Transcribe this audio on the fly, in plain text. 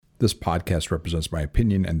This podcast represents my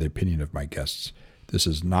opinion and the opinion of my guests. This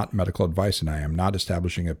is not medical advice, and I am not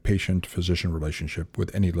establishing a patient-physician relationship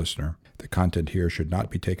with any listener. The content here should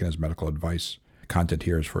not be taken as medical advice. The content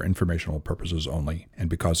here is for informational purposes only. And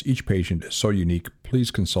because each patient is so unique,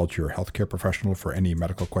 please consult your healthcare professional for any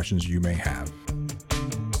medical questions you may have.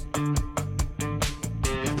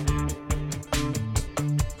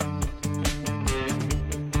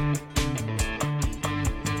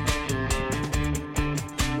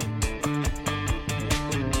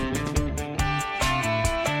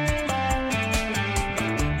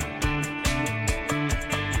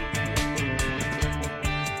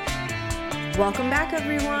 Welcome back,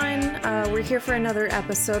 everyone. We're here for another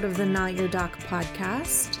episode of the Not Your Doc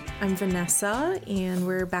podcast. I'm Vanessa, and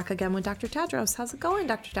we're back again with Dr. Tadros. How's it going,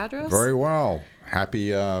 Dr. Tadros? Very well.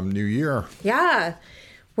 Happy New Year. Yeah.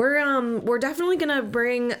 We're definitely going to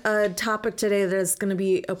bring a topic today that is going to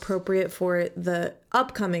be appropriate for the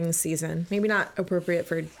upcoming season. Maybe not appropriate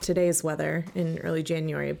for today's weather in early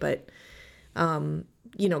January, but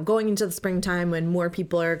going into the springtime when more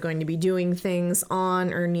people are going to be doing things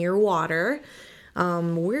on or near water,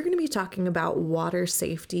 we're going to be talking about water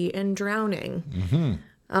safety and drowning.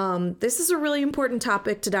 Mm-hmm. This is a really important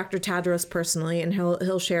topic to Dr. Tadros personally, and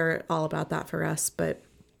he'll share all about that for us. But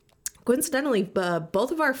coincidentally,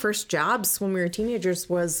 both of our first jobs when we were teenagers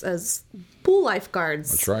was as pool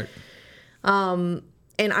lifeguards. That's right.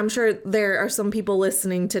 And I'm sure there are some people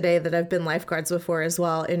listening today that have been lifeguards before as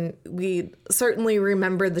well. And we certainly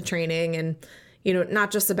remember the training and,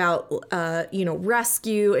 not just about,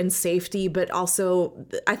 rescue and safety, but also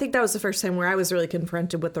I think that was the first time where I was really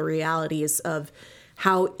confronted with the realities of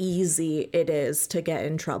how easy it is to get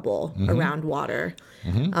in trouble around water.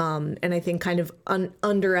 Mm-hmm. And I think kind of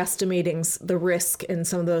underestimating the risk in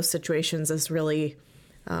some of those situations is really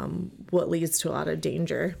what leads to a lot of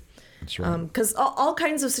danger. That's right. Because all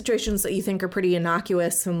kinds of situations that you think are pretty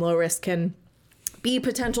innocuous and low risk can be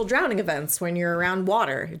potential drowning events when you're around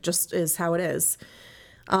water. It just is how it is.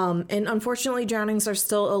 And unfortunately, drownings are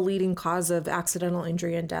still a leading cause of accidental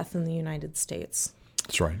injury and death in the United States.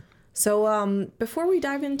 That's right. So before we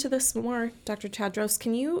dive into this more, Dr. Tadros,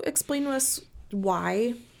 can you explain to us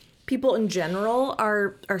why people in general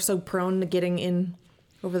are so prone to getting in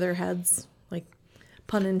over their heads?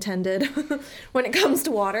 Pun intended, when it comes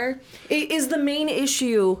to water? Is the main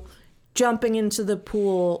issue jumping into the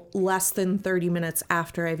pool less than 30 minutes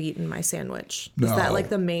after I've eaten my sandwich? Is that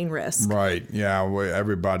the main risk? Right. Yeah.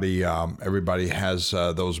 Everybody has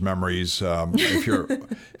those memories. If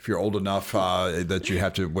you're old enough that you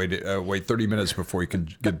have to wait 30 minutes before you can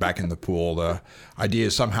get back in the pool, the idea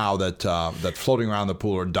is somehow that floating around the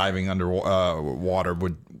pool or diving under water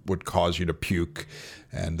would cause you to puke.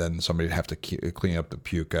 And then somebody would have to clean up the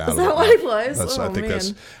puke out. Is that what it was? I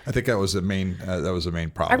think that was the main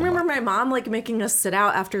problem. I remember my mom making us sit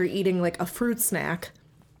out after eating a fruit snack.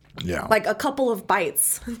 Yeah. A couple of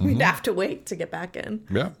bites. Mm-hmm. We'd have to wait to get back in.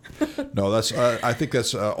 Yeah. No, that's I think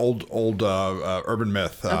that's old urban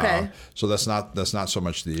myth. Okay. So that's not so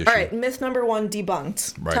much the issue. All right, myth number one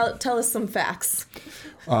debunked. Right. Tell us some facts.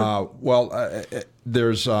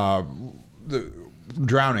 There's the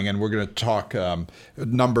drowning, and we're going to talk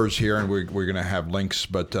numbers here, and we're going to have links,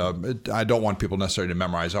 but I don't want people necessarily to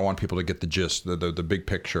memorize. I want people to get the gist, the big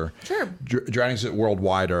picture. Sure. Drownings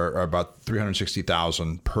worldwide are about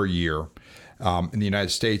 360,000 per year. In the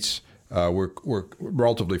United States, we're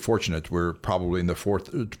relatively fortunate. We're probably in the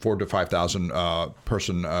 4,000 to 5,000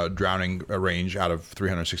 person drowning range out of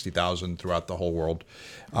 360,000 throughout the whole world.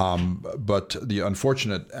 But the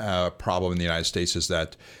unfortunate problem in the United States is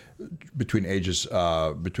that between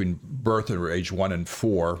birth and age 1 and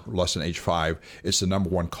 4, less than age 5, it's the number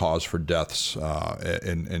one cause for deaths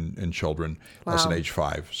in children less than age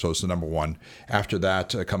 5. So it's the number one. After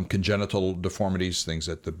that come congenital deformities, things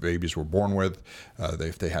that the babies were born with.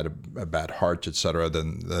 If they had a bad heart, etc.,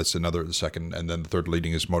 then that's the second. And then the third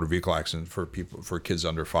leading is motor vehicle accident for kids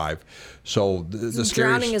under 5. So the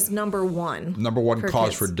drowning is number one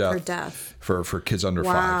cause for death for kids under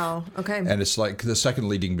 5. Wow. Okay. And it's the second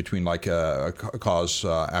leading between a cause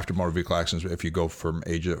after motor vehicle accidents if you go from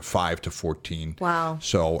age 5 to 14. Wow.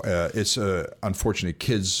 So it's unfortunately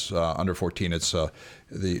kids under 14. It's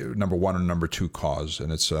the number one and number two cause,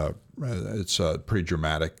 and it's pretty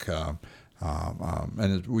dramatic.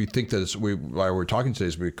 And we think that why we're talking today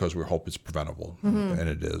is because we hope it's preventable, and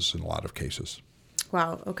it is in a lot of cases.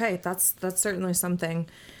 Wow. Okay, that's certainly something.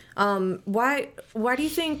 Why do you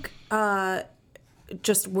think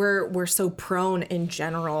just we're so prone in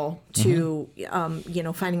general to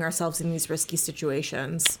finding ourselves in these risky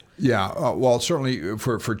situations? Yeah, well, certainly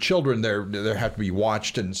for children, they have to be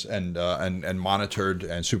watched and monitored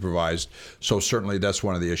and supervised. So certainly that's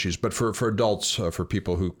one of the issues. But for adults, for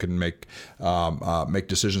people who can make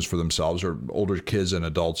decisions for themselves, or older kids and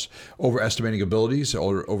adults, overestimating abilities,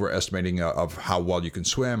 or overestimating of how well you can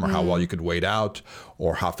swim, or how well you can wade out,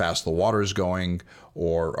 or how fast the water is going,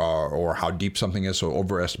 or how deep something is. So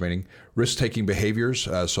overestimating risk-taking behaviors.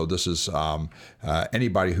 So this is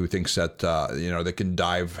anybody who thinks that they can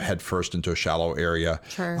dive headfirst into a shallow area.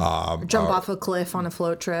 Sure. Jump off a cliff on a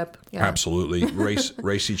float trip. Yeah. Absolutely.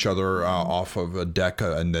 Race each other off of a deck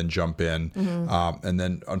and then jump in. And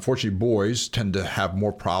then, unfortunately, boys tend to have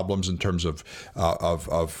more problems in terms of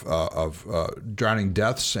drowning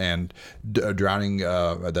deaths and drowning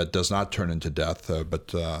that does not turn into death.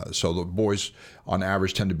 So the boys, on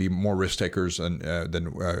average, tend to be more risk takers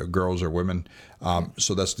than girls or women.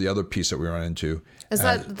 So that's the other piece that we run into. Is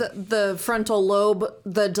that the frontal lobe,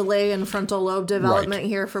 the delay in frontal lobe development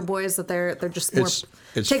here for boys, that they're just more...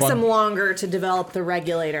 It takes them longer to develop the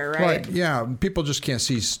regulator, right? Yeah. People just can't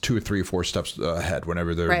see 2 or 3 or 4 steps ahead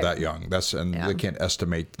whenever they're that young. They can't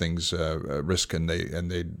estimate things, risk, and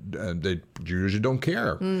they usually don't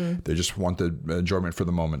care. They just want the enjoyment for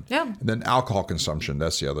the moment. Yeah. And then alcohol consumption,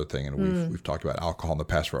 that's the other thing. And we've talked about alcohol in the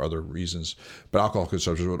past for other reasons. But alcohol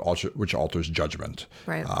consumption, which alters judgment.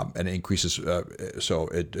 Right. And it increases, so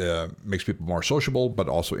it makes people more sociable, but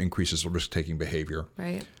also increases risk-taking behavior.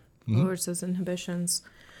 Right. Lowers those inhibitions.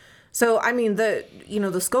 So, I mean, the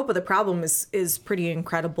scope of the problem is pretty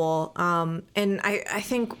incredible. And I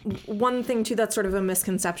think one thing, too, that's sort of a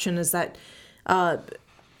misconception is that,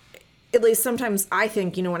 at least sometimes I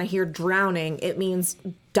think, when I hear drowning, it means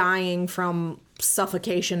dying from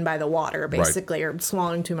suffocation by the water, basically, or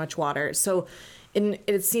swallowing too much water. So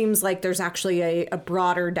it seems like there's actually a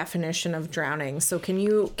broader definition of drowning. So can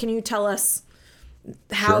you tell us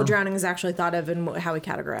how drowning is actually thought of and how we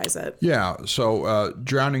categorize it? Yeah. So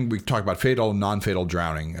drowning, we talk about fatal and non-fatal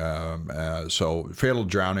drowning. So fatal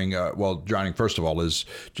drowning, drowning, first of all, is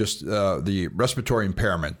just the respiratory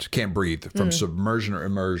impairment, can't breathe, from submersion or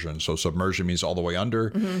immersion. So submersion means all the way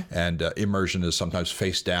under, and immersion is sometimes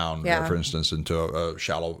face down, for instance, into a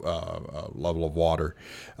shallow level of water.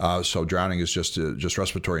 So drowning is just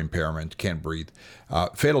respiratory impairment, can't breathe.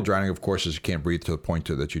 Fatal drowning, of course, is you can't breathe to the point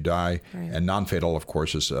that you die. Right. And non-fatal, of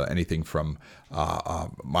course, is anything from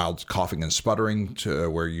mild coughing and sputtering to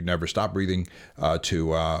where you never stop breathing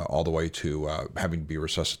to all the way to having to be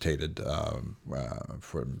resuscitated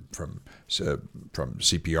from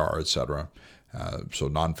CPR, etc. So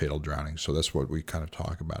non-fatal drowning. So that's what we kind of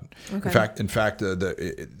talk about. Okay. In fact,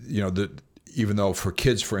 even though for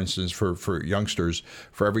kids, for instance, for youngsters,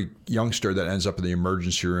 for every youngster that ends up in the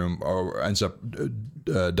emergency room or ends up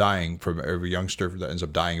dying, from every youngster that ends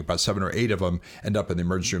up dying, about 7 or 8 of them end up in the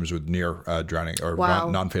emergency rooms with near drowning or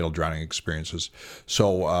non-fatal drowning experiences.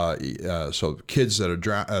 So kids that are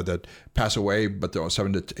that pass away, but there are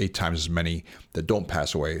 7 to 8 times as many that don't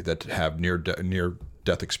pass away that have near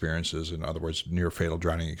death experiences. In other words, near fatal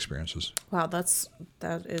drowning experiences. Wow, that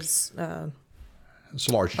is. It's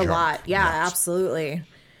a large jump. A lot, yeah, yes. Absolutely.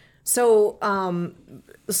 So,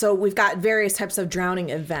 so we've got various types of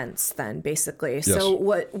drowning events then, basically. Yes. So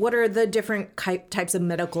what are the different types of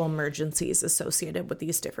medical emergencies associated with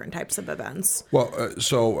these different types of events? Well,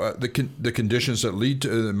 the conditions that lead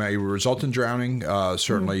to may result in drowning,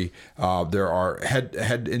 certainly there are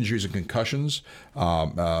head injuries and concussions.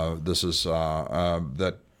 This is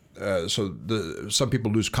that. Some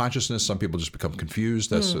people lose consciousness. Some people just become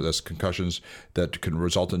confused. That's concussions that can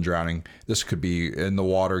result in drowning. This could be in the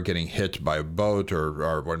water, getting hit by a boat,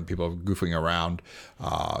 or when people are goofing around,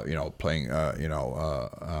 playing,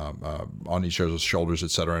 on each other's shoulders,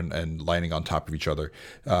 etc., and landing on top of each other.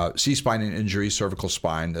 C-spine injury, cervical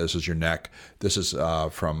spine. This is your neck. This is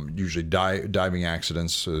from usually diving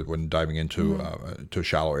accidents when diving into to a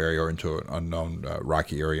shallow area or into an unknown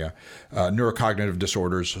rocky area. Neurocognitive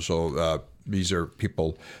disorders. So these are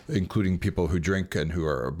people, including people who drink and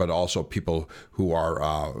but also people who are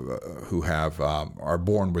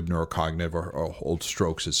born with neurocognitive or hold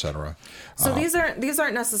strokes, etc. So these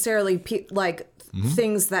aren't necessarily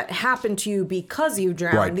things that happen to you because you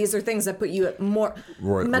drown. Right. These are things that put you at more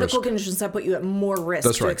medical conditions that put you at more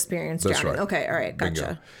risk to experience drowning. Right. Okay, all right,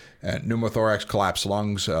 gotcha. And pneumothorax, collapsed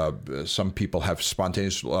lungs. Some people have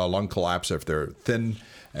spontaneous lung collapse if they're thin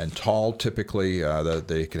and tall. Typically, that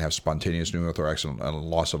they can have spontaneous pneumothorax and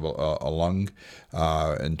loss of a lung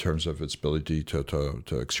in terms of its ability to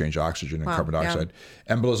exchange oxygen and carbon dioxide.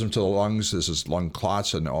 Yeah. Embolism to the lungs. This is lung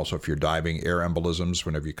clots, and also if you're diving, air embolisms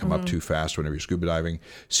whenever you come up too fast, whenever you're scuba diving.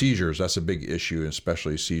 Seizures, that's a big issue,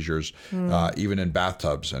 especially seizures, even in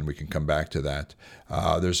bathtubs, and we can come back to that.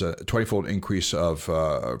 There's a 20-fold increase of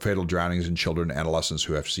fatal drownings in children and adolescents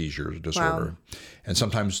who have seizure disorder. Wow. And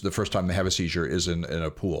sometimes the first time they have a seizure is in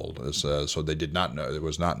a pool. So they did not know, it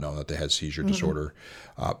was not known that they had seizure disorder.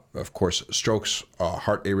 Of course, strokes,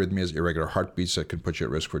 heart arrhythmias, irregular heartbeats that can put you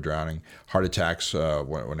at risk for drowning, heart attacks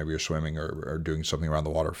whenever you're swimming or doing something around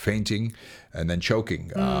the water, fainting, and then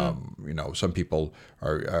choking. Some people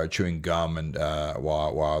are chewing gum and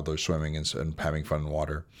while they're swimming and having fun in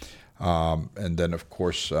water. And then, of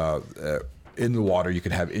course, in the water, you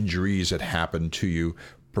can have injuries that happen to you.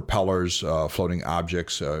 Propellers, floating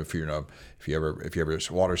objects. If you ever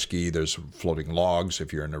water ski, there's floating logs.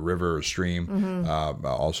 If you're in a river or stream,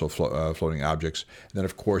 also floating objects. And then,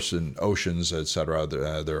 of course, in oceans, etc.,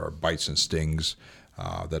 there are bites and stings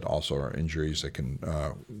that also are injuries that can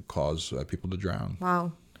cause people to drown.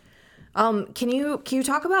 Wow. Can you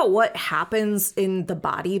talk about what happens in the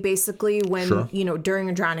body basically when during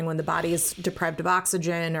a drowning, when the body is deprived of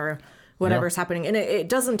oxygen or whatever's happening, and it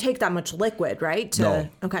doesn't take that much liquid, right? No.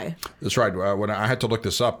 Okay. That's right. When I had to look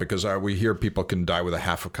this up because we hear people can die with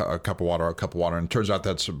a cup of water, and it turns out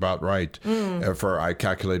that's about right. I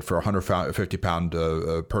calculate for a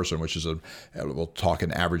 150-pound person, which is we'll talk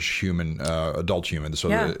an average human, adult human.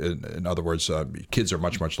 So in other words, kids are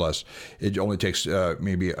much less. It only takes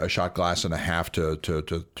maybe a shot glass and a half to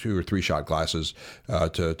 2 or 3 shot glasses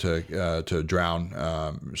to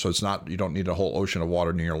drown. So it's not, you don't need a whole ocean of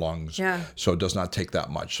water near your lungs. Yeah. So it does not take that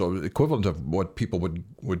much. So equivalent of what people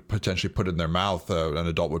would potentially put in their mouth, an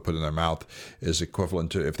adult would put in their mouth, is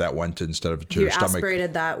equivalent to if that went instead of to your stomach. You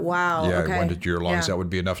aspirated that. Wow. Yeah, okay. It went into your lungs. Yeah. That would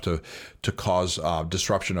be enough to cause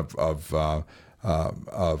disruption of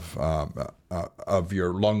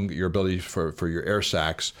your lung, your ability for your air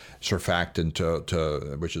sacs,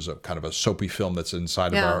 surfactant, which is a kind of a soapy film that's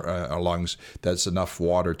inside of our lungs. That's enough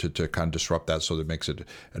water to kind of disrupt that, so that makes it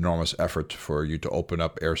enormous effort for you to open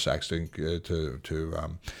up air sacs to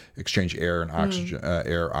exchange air and oxygen,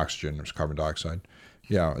 oxygen, carbon dioxide.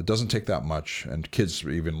 Yeah, it doesn't take that much, and kids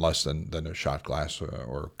even less than a shot glass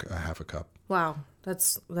or a half a cup. Wow,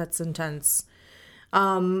 that's intense.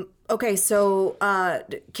 Okay, so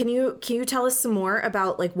can you tell us some more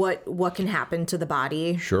about like what can happen to the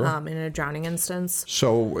body in a drowning instance?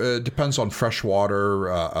 So it depends on fresh water,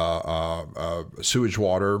 sewage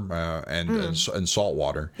water, and salt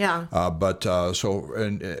water. Yeah.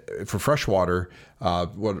 For fresh water,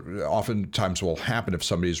 what oftentimes will happen if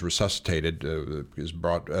somebody is resuscitated,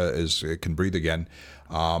 can breathe again.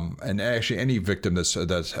 And actually, any victim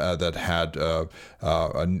that had a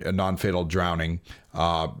non-fatal drowning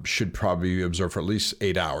should probably be observed for at least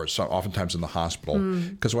 8 hours. So oftentimes in the hospital,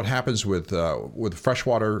 because what happens with fresh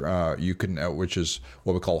water, you can, which is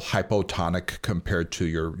what we call hypotonic compared to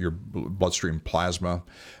your bloodstream plasma.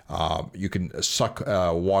 You can suck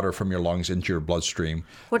water from your lungs into your bloodstream.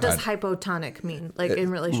 What does hypotonic mean, like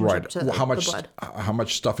in relationship to the blood? How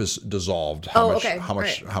much stuff is dissolved? How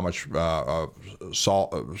much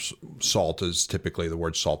salt is typically, the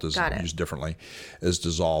word salt is used differently, is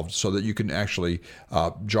dissolved, so that you can actually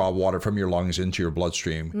draw water from your lungs into your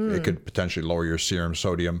bloodstream. It could potentially lower your serum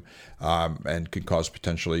sodium, and can cause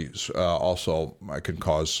potentially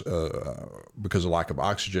because of lack of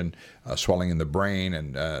oxygen, swelling in the brain,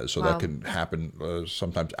 and so that can happen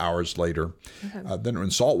sometimes hours later. Okay. Then in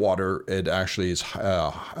salt water, it actually is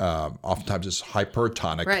oftentimes it's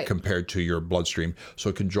hypertonic compared to your bloodstream, so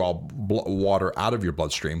it can draw water out of your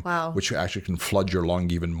bloodstream, which actually can flood your lung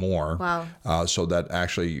even more. So that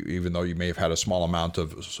actually, even though you may have had a small amount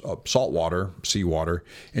of salt water, seawater,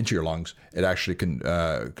 into your lungs, it actually can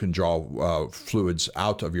draw fluids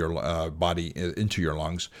out of your body into your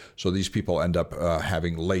lungs. So these people end up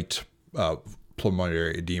having late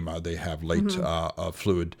pulmonary edema. They have late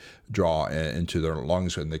fluid draw into their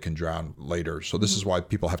lungs, and they can drown later. So this is why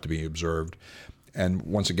people have to be observed. And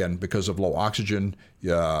once again, because of low oxygen,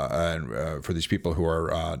 and for these people who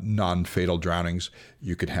are non-fatal drownings,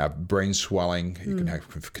 you could have brain swelling, you can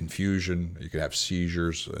have confusion, you could have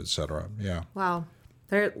seizures, etc. Yeah. Wow.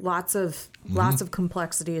 There are lots of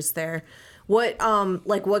complexities there. What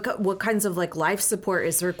what kinds of like life support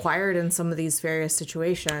is required in some of these various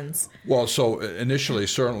situations? Well, so initially,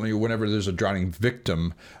 certainly, whenever there's a drowning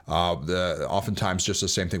victim, oftentimes just the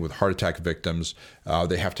same thing with heart attack victims,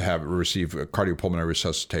 they have to receive cardiopulmonary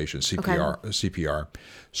resuscitation, CPR.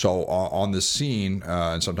 So on the scene,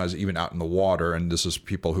 and sometimes even out in the water, and this is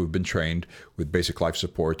people who've been trained with basic life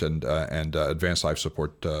support and advanced life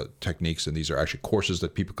support techniques, and these are actually courses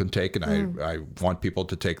that people can take, and I want people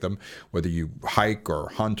to take them, whether you hike or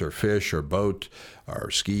hunt or fish or boat or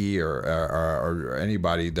ski or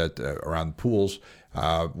anybody that around pools.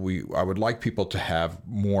 I would like people to have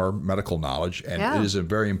more medical knowledge, and it is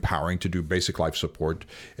very empowering to do basic life support.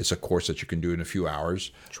 It's a course that you can do in a few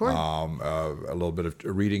hours. Sure. A little bit of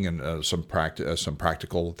reading and some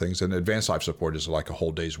practical things. And advanced life support is like a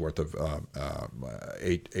whole day's worth of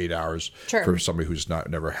 8 hours for somebody who's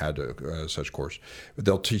never had such course. But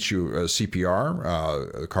they'll teach you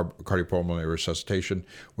CPR, cardiopulmonary resuscitation,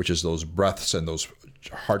 which is those breaths and those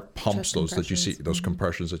heart pumps, those that you see, those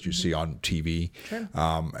compressions that you see on TV,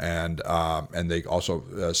 and they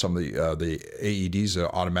also some of the AEDs,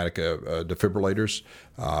 automatic defibrillators.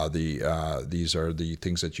 These are the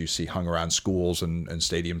things that you see hung around schools and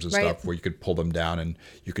stadiums and stuff, where you could pull them down and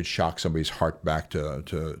you could shock somebody's heart back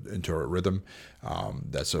into a rhythm.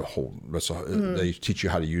 They teach you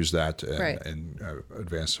how to use that in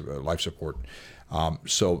advanced life support.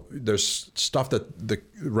 So there's stuff that the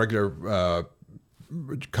regular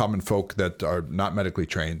common folk that are not medically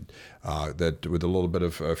trained, that with a little bit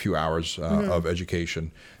of a few hours of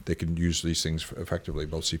education, they can use these things effectively,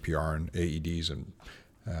 both CPR and AEDs. And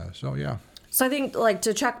So I think, like,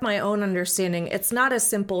 to check my own understanding, it's not as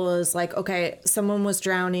simple as like, okay, someone was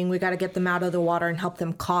drowning, we got to get them out of the water and help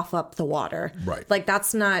them cough up the water. Right. Like,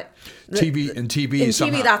 that's not TV. In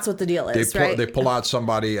TV, that's what the deal is. They pull out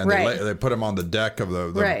somebody and they put them on the deck of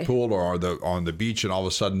the pool or on the beach, and all of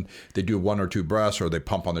a sudden they do 1 or 2 breaths, or they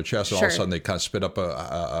pump on their chest, and all of a sudden they kind of spit up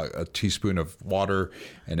a teaspoon of water,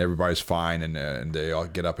 and everybody's fine, and they all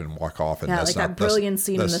get up and walk off. And that's like that brilliant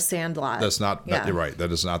scene in The Sandlot. That's not. You're right.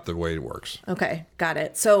 That is not the way it works. Okay, got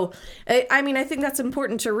it. So, I mean, I think that's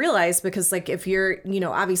important to realize, because, like, if you're,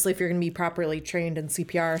 obviously if you're going to be properly trained in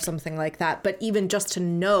CPR or something like that, but even just to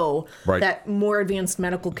know that more advanced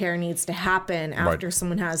medical care needs to happen after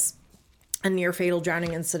someone has a near fatal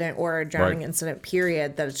drowning incident or a drowning incident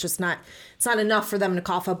period, that it's not enough for them to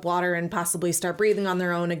cough up water and possibly start breathing on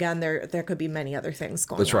their own again. There could be many other things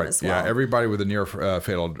going on as well. Yeah, everybody with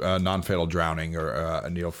a non-fatal drowning or a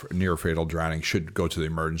near fatal drowning should go to the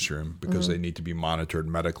emergency room, because they need to be monitored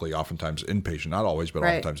medically, oftentimes inpatient, not always, but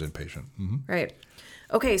oftentimes inpatient. Right.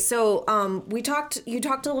 Okay, so you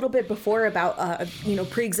talked a little bit before about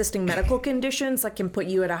pre-existing medical conditions that can put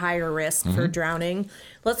you at a higher risk for drowning.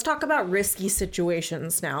 Let's talk about risky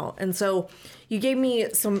situations now. And so you gave me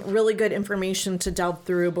some really good information to delve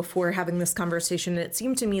through before having this conversation. And it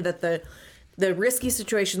seemed to me that the risky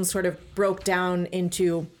situations sort of broke down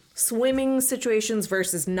into swimming situations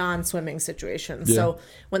versus non-swimming situations. Yeah. So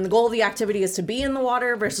when the goal of the activity is to be in the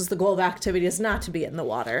water versus the goal of the activity is not to be in the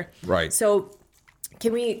water. Right. So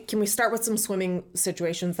Can we start with some swimming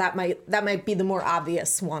situations? That might be the more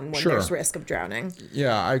obvious one when there's risk of drowning.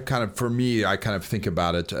 Yeah, I kind of think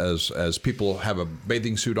about it as people have a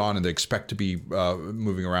bathing suit on and they expect to be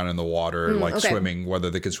moving around in the water, swimming. Whether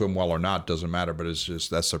they can swim well or not doesn't matter, but it's just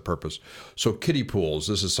that's their purpose. So kiddie pools,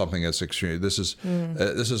 this is something that's extreme. This is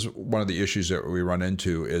one of the issues that we run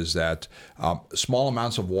into, is that small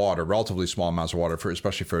amounts of water, relatively small amounts of water,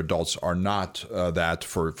 especially for adults, are not that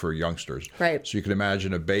for youngsters. Right. So you can imagine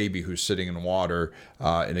a baby who's sitting in water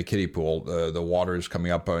in a kiddie pool. The water is coming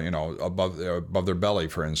up, above their belly,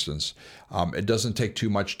 for instance. It doesn't take too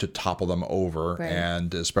much to topple them over,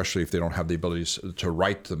 and especially if they don't have the abilities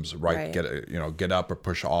to get up or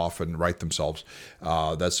push off and right themselves.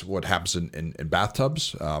 That's what happens in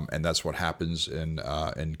bathtubs, and that's what happens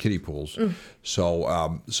in kiddie pools.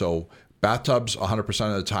 So bathtubs, 100%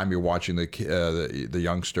 of the time you're watching the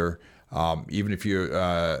youngster. Even if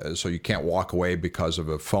so you can't walk away because of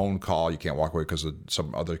a phone call. You can't walk away because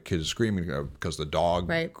some other kid is screaming because the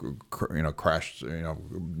dog, crashed,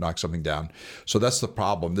 knocked something down. So that's the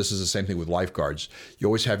problem. This is the same thing with lifeguards. You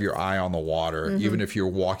always have your eye on the water, even if you're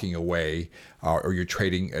walking away or you're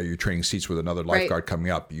trading seats with another lifeguard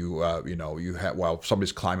coming up. While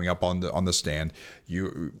somebody's climbing up on the stand,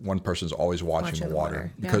 one person's always watching the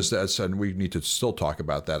water. Because and we need to still talk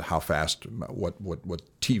about that. How fast, what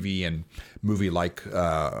TV and movie-like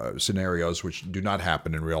scenarios, which do not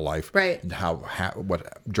happen in real life, right? And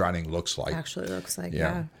what drowning looks like. Actually looks like,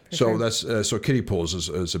 yeah. So that's so kiddie pools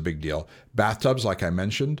is a big deal. Bathtubs, like I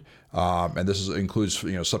mentioned, and this includes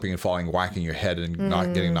slipping and falling, whacking your head, and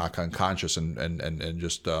not getting knocked unconscious, and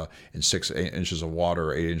just in 8 inches of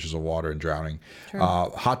water or 8 inches of water and drowning.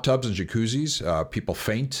 Hot tubs and jacuzzis, people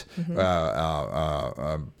faint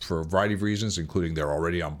for a variety of reasons, including they're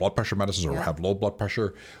already on blood pressure medicines or have low blood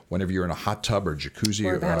pressure. Whenever you're in a hot tub or jacuzzi,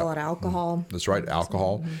 or had a lot of alcohol. That's right,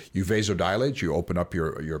 alcohol. You vasodilate. You open up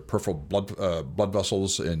your peripheral blood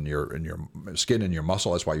vessels in your skin and your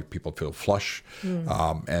muscle. That's why people feel flush,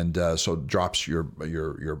 so it drops your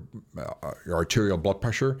arterial blood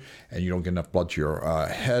pressure, and you don't get enough blood to your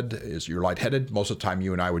head. You're lightheaded. Most of the time,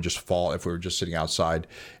 you and I would just fall if we were just sitting outside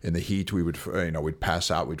in the heat. We would we'd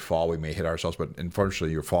pass out. We'd fall. We may hit ourselves, but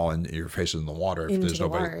unfortunately, you're falling. Your face is in the water. If there's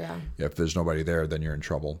nobody, if there's nobody there, then you're in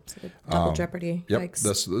trouble. Double jeopardy. Yep, Yikes.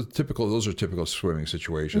 that's typical. Those are typical swimming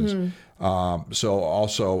situations. So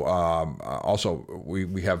also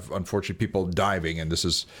we have unfortunately people diving, and this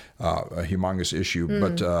is a humongous issue.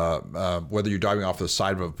 But whether you're diving off the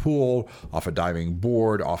side of a pool, off a diving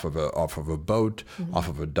board, off of a boat, off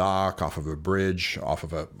of a dock, off of a bridge, off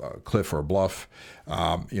of a cliff or a bluff,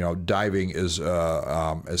 diving is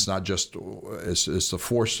it's not just it's the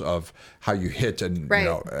force of how you hit and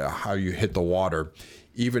how you hit the water.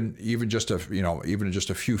 Even just a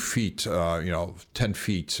few feet, 10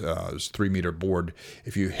 feet, 3 meter board.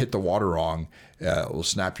 If you hit the water wrong, it will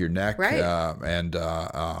snap your neck. Right. And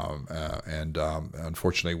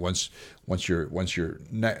unfortunately, once your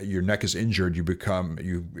neck is injured,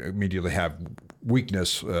 you immediately have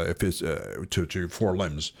weakness if it's to your four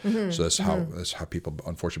limbs. So that's how people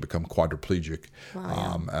unfortunately become quadriplegic.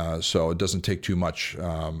 Wow, so it doesn't take too much.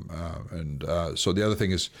 So the other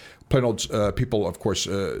thing is plain old people, of course,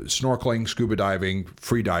 snorkeling, scuba diving,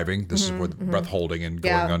 free diving. This is with breath holding and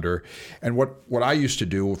going under. And what I used to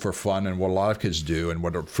do for fun, and what a lot of kids do, and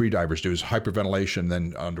what free divers do, is hyperventilation,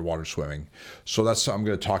 then underwater swimming. So I'm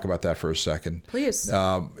going to talk about that for a second. Please.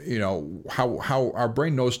 How our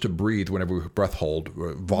brain knows to breathe whenever we breath hold,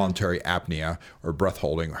 voluntary apnea or breath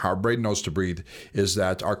holding. How our brain knows to breathe is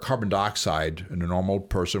that our carbon dioxide in a normal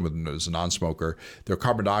person who's a non-smoker, their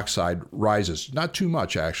carbon dioxide rises. Not too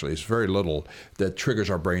much, actually. It's very little that triggers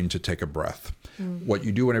our brain to take a breath. What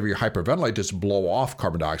you do whenever you hyperventilate is blow off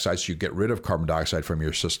carbon dioxide, so you get rid of carbon dioxide from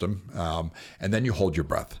your system, and then you hold your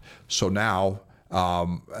breath. So now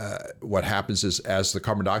what happens is, as the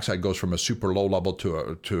carbon dioxide goes from a super low level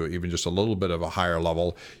to even just a little bit of a higher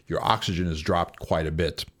level, your oxygen is dropped quite a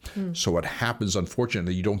bit. So what happens,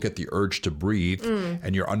 unfortunately, you don't get the urge to breathe,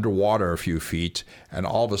 and you're underwater a few feet, and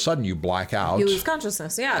all of a sudden you black out. You lose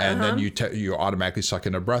consciousness, and then you automatically suck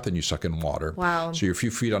in a breath and you suck in water. Wow. So you're a few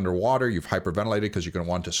feet underwater, you've hyperventilated because you're going to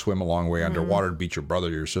want to swim a long way underwater and beat your brother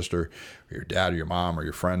or your sister or your dad or your mom or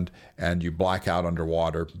your friend, and you black out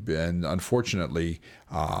underwater. And unfortunately,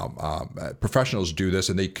 professionals do this,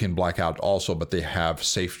 and they can black out also, but they have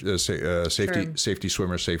safety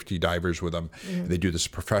swimmers, safety divers with them. And they do this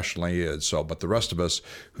professionally. But the rest of us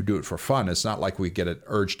who do it for fun, it's not like we get an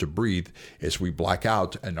urge to breathe. It's we black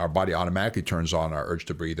out, and our body automatically turns on our urge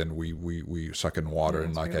to breathe, and we suck in water.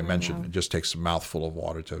 And like I mentioned, it just takes a mouthful of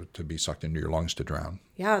water to be sucked into your lungs to drown.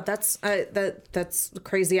 Yeah, that's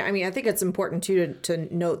crazy. I mean, I think it's important too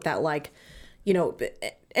to note that, like,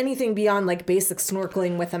 anything beyond like basic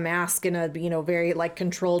snorkeling with a mask in a very like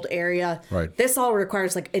controlled area, right, this all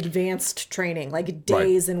requires like advanced training, like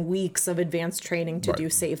days and weeks of advanced training to do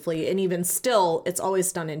safely. And even still, it's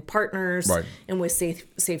always done in partners and with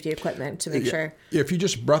safety equipment to make sure. If you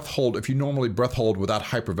just breath hold, if you normally breath hold without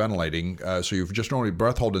hyperventilating, so you've just normally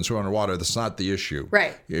breath hold and swim underwater, that's not the issue.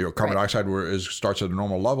 Right. Your carbon dioxide starts at a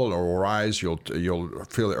normal level or will rise. You'll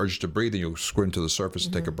feel the urge to breathe, and you'll squint to the surface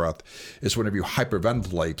and take a breath. It's whenever you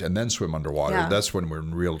hyperventilate and then swim underwater, that's when we're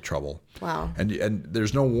in real trouble. Wow. And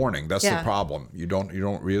there's no warning. That's the problem. You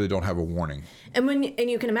don't have a warning. And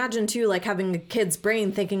you can imagine too, like having a kid's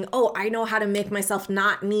brain thinking, "Oh, I know how to make myself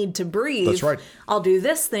not need to breathe. That's right. I'll do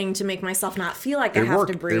this thing to make myself not feel like I have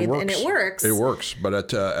to breathe," and it works. It works,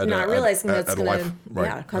 but not realizing that's going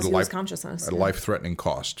to cause you lose consciousness at a life-threatening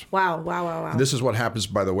cost. Wow. And this is what happens,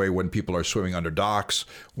 by the way, when people are swimming under docks,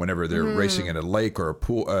 whenever they're racing in a lake or a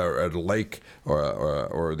pool, at a lake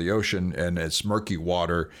or the ocean, and it's murky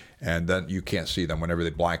water, and then you can't see them. Whenever they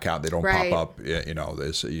black out, they don't pop up.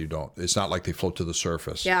 It's not like they float to the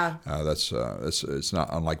surface. Yeah, it's not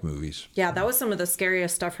unlike movies. Yeah, that was some of the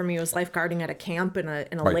scariest stuff for me. Was lifeguarding at a camp in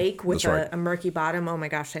a lake with a murky bottom. Oh my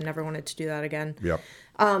gosh, I never wanted to do that again. Yep.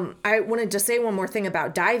 I wanted to say one more thing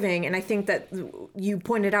about diving, and I think that you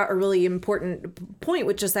pointed out a really important point,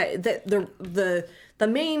 which is that the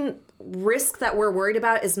main risk that we're worried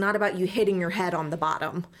about is not about you hitting your head on the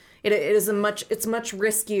bottom. It's much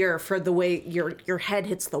riskier for the way your head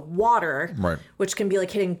hits the water, right, which can be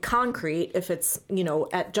like hitting concrete if it's,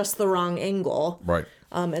 at just the wrong angle. Right.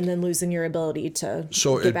 And then losing your ability to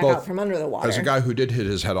get back out from under the water. As a guy who did hit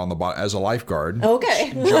his head on the bottom as a lifeguard,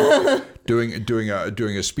 okay, doing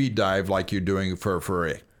a speed dive like you're doing for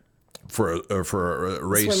a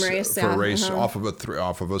race off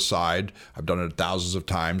of a side. I've done it thousands of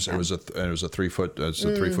times. Yeah. It was a 3 foot. It's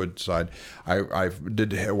a 3 foot side. I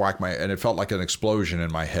did whack and it felt like an explosion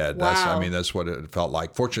in my head. Wow. That's what it felt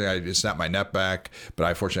like. Fortunately, I snapped my neck back, but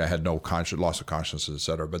I had no loss of consciousness,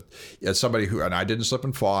 etc. But as somebody and I didn't slip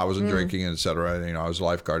and fall. I wasn't drinking, etc. I was a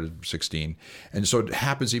lifeguard at 16, and so it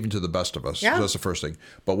happens even to the best of us. Yeah. So that's the first thing.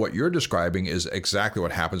 But what you're describing is exactly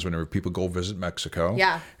what happens whenever people go visit Mexico.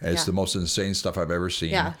 Yeah. And it's the most insane stuff I've ever seen.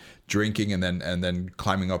 Yeah. Drinking and then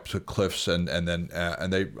climbing up to cliffs and then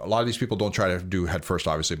a lot of these people don't try to do head first,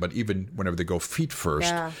 obviously, but even whenever they go feet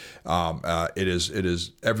first, it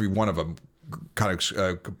is every one of them kind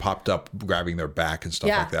of popped up grabbing their back and stuff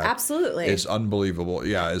like that. Absolutely. It's unbelievable.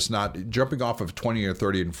 Yeah, it's not jumping off of 20 or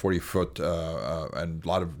 30 and 40 foot, and a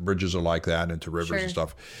lot of bridges are like that into rivers and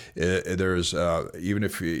stuff. There's even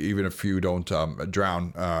if you don't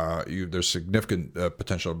drown, there's significant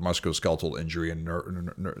potential musculoskeletal injury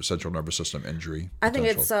and central nervous system injury. I think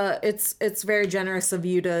it's very generous of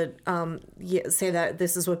you to say that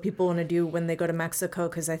this is what people want to do when they go to Mexico,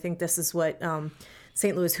 because I think this is what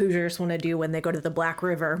St. Louis Hoosiers want to do when they go to the Black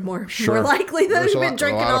River. More likely than we've been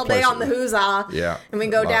drinking all day on the Huza. Yeah. And we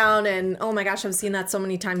go down and, oh my gosh, I've seen that so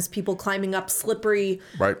many times. People climbing up slippery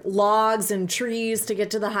logs and trees to get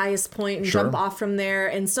to the highest point and jump off from there.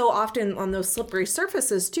 And so often on those slippery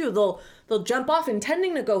surfaces too, they'll jump off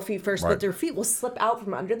intending to go feet first, but their feet will slip out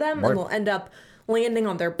from under them and they'll end up landing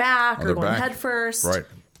on their back or going head first. Right.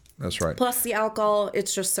 That's right. Plus the alcohol,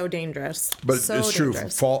 it's just so dangerous. But it's true.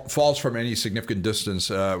 Falls from any significant distance,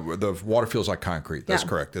 the water feels like concrete. That's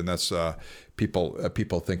correct, and that's people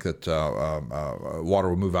think that water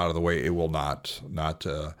will move out of the way. It will not.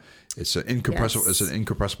 It's an incompressible. It's an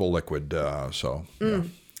incompressible liquid.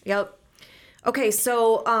 Yep. Okay,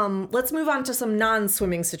 so let's move on to some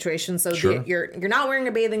non-swimming situations. So you're not wearing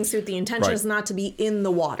a bathing suit. The intention is not to be in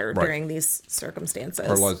the water during these circumstances,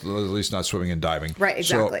 or at least not swimming and diving. Right,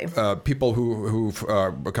 exactly. So people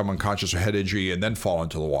who've become unconscious or head injury and then fall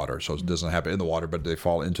into the water. So it doesn't happen in the water, but they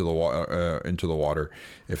fall into the water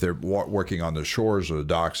if they're working on the shores or the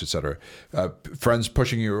docks, etc. Friends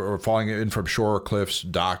pushing you or falling in from shore, cliffs,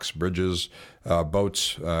 docks, bridges.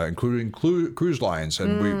 Boats, including cruise lines,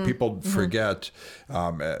 and people forget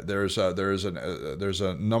there's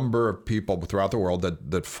a number of people throughout the world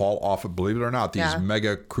that fall off of, believe it or not, these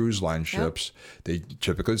mega cruise line ships. They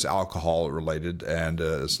typically it's alcohol related, and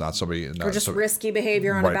it's not somebody or just risky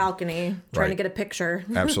behavior on a balcony trying to get a picture.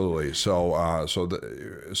 Absolutely.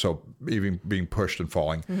 So even being pushed and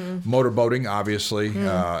falling, motorboating, obviously,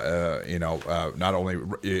 not only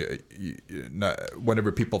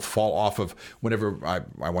whenever people fall off of. Whenever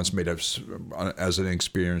I once made as an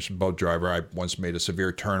experienced boat driver, I once made a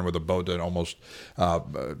severe turn with a boat that almost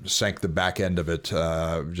sank the back end of it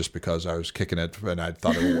just because I was kicking it and I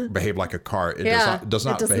thought it behaved like a car. It does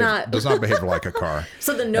not behave like a car.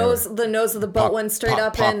 So the nose of the boat went straight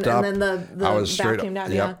up and then the back came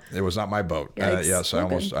down. Yep. It was not my boat. Yes, I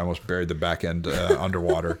almost buried the back end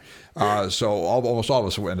underwater. So almost all of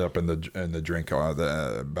us ended up in the drink by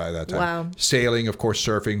that time. Wow. Sailing, of course,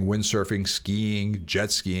 surfing, windsurfing, skiing,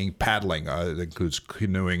 jet skiing, paddling. It includes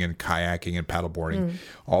canoeing and kayaking and paddleboarding.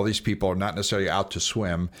 All these people are not necessarily out to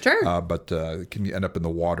swim, but can end up in the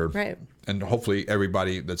water. Right. And hopefully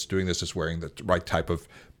everybody that's doing this is wearing the right type of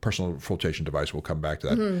personal flotation device. We'll come back to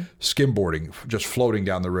that. Skimboarding, just floating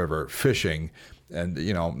down the river, fishing. And,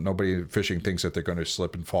 nobody fishing thinks that they're going to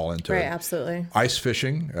slip and fall into it. Right, absolutely. Ice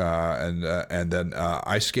fishing and then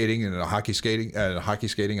ice skating and hockey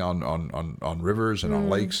skating on rivers and on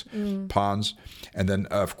lakes, ponds. And then,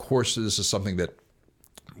 of course, this is something that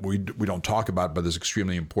we don't talk about, but is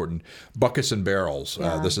extremely important. Buckets and barrels.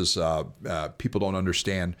 This is people don't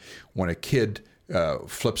understand when a kid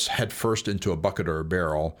flips head first into a bucket or a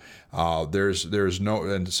barrel. There's no,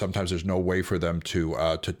 and sometimes there's no way for them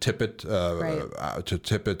to tip it,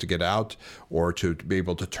 to get out, or to be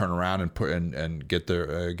able to turn around and put and get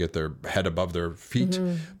their head above their feet.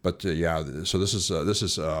 But so this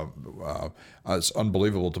is it's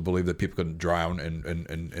unbelievable to believe that people can drown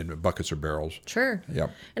in buckets or barrels. Sure.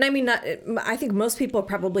 Yep. And I mean, I think most people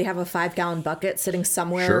probably have a 5-gallon bucket sitting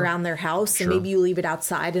somewhere around their house, and maybe you leave it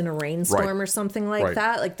outside in a rainstorm or something like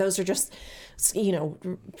that. Like those are just,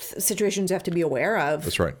 situations you have to be aware of.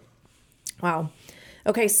 That's right. Wow.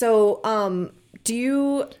 Okay, so next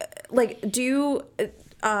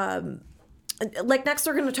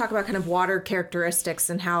we're going to talk about kind of water characteristics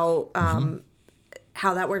and how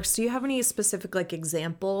that works. Do you have any specific like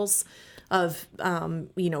examples of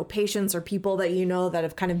patients or people that that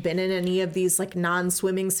have kind of been in any of these like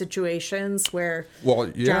non-swimming situations where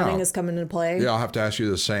drowning has come into play? Yeah, I'll have to ask you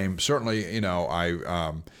the same. Certainly,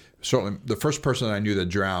 certainly the first person I knew that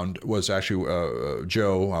drowned was actually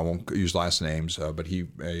Joe. I won't use last names, but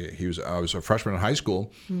I was a freshman in high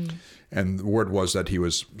school, and the word was that he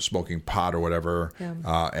was smoking pot or whatever,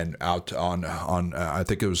 and out on I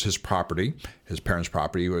think it was his property, his parents'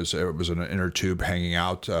 property. It was in an inner tube hanging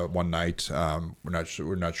out one night.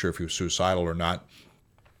 We're not sure if he was suicidal or not.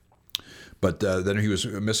 But then he was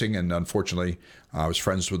missing, and unfortunately, I was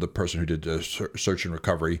friends with the person who did search and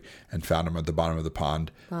recovery and found him at the bottom of the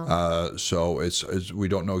pond. Wow. So we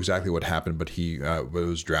don't know exactly what happened, but he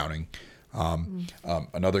was drowning.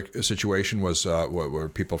 Another situation was where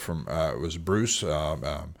people from was Bruce. He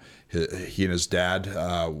and his dad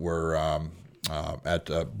were at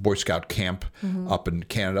Boy Scout camp up in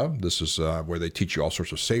Canada. This is where they teach you all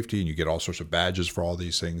sorts of safety, and you get all sorts of badges for all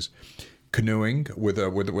these things. Canoeing with a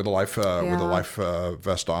life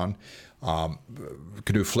vest on.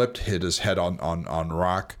 Canoe flipped, hit his head on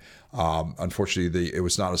rock. Unfortunately, it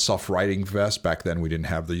was not a self-righting vest. Back then, we didn't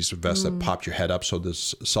have these vests that popped your head up. So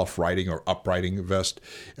this self-righting or uprighting vest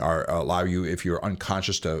allow you, if you're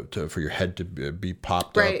unconscious, for your head to be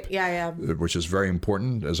popped up. Right, yeah. Which is very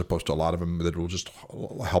important, as opposed to a lot of them that will just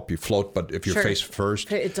help you float. But if you're face first,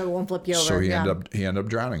 it won't flip you over. So he ended up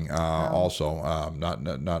drowning. Also, not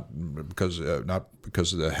because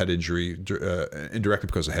of the head injury, indirectly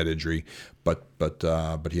because of head injury, but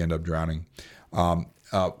he ended up drowning.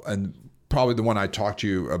 And probably the one I talked to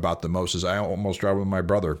you about the most is I almost drowned with my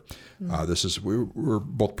brother. We were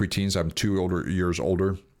both preteens. I'm 2 years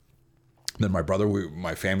older than my brother.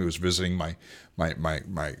 My family was visiting my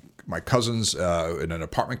cousins in an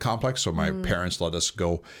apartment complex. So my parents let us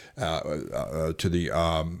go to the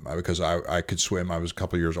because I could swim. I was a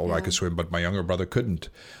couple of years older. I could swim, but my younger brother couldn't.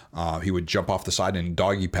 He would jump off the side and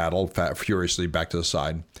doggy paddle furiously back to the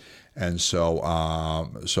side. And so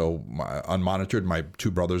unmonitored, my two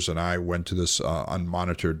brothers and I went to this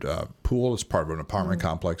unmonitored pool. It's part of an apartment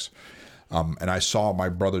complex. And I saw my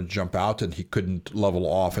brother jump out, and he couldn't level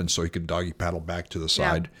off, and so he could doggy paddle back to the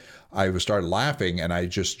side. I started laughing, and I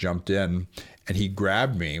just jumped in, and he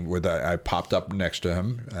grabbed me. I popped up next to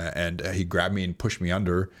him, and he grabbed me and pushed me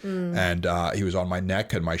under, and he was on my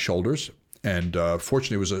neck and my shoulders. And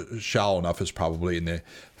fortunately, it was shallow enough. It's probably in the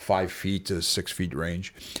 5 feet to 6 feet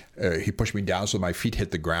range. He pushed me down so my feet hit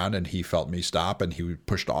the ground, and he felt me stop, and he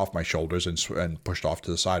pushed off my shoulders and pushed off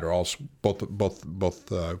to the side, or else both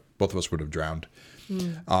of us would have drowned.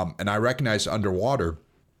 And I recognized underwater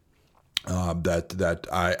that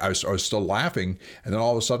I was still laughing, and then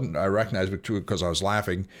all of a sudden I recognized, because I was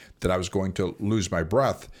laughing, that I was going to lose my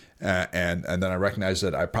breath, and then I recognized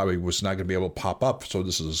that I probably was not going to be able to pop up. So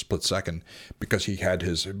this is a split second, because he had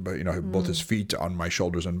his both his feet on my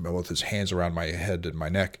shoulders and both his hands around my head and my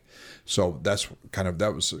neck. So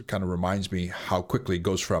that reminds me how quickly it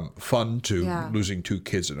goes from fun to losing 2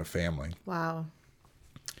 kids in a family. Wow.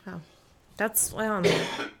 That's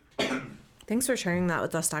Thanks for sharing that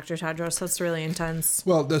with us, Dr. Tadros. That's really intense.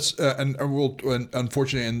 Well, that's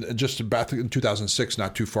unfortunately, and just back in 2006,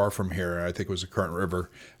 not too far from here, I think it was the Current River.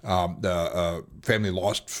 The family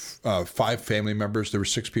lost 5 family members. There were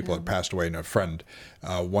 6 people that passed away, and a friend.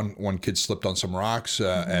 One kid slipped on some rocks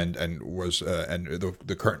and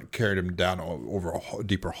the current carried him down over a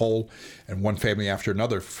deeper hole, and one family after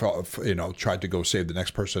another, tried to go save the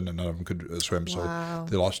next person, and none of them could swim. Wow.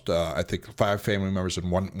 So they lost, I think, 5 family members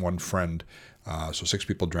and one friend. So 6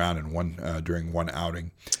 people drowned in one during one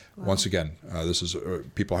outing. Wow. Once again, this is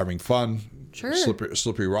people having fun. Sure.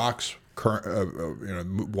 Slippery rocks.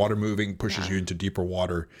 Current, water moving pushes you into deeper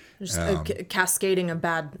water. Just cascading of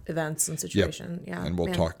bad events and situation. Yep. Yeah, and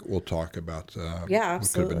we'll talk about absolutely.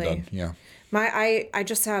 What could have been done. Yeah. I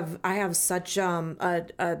have such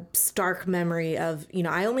a stark memory of,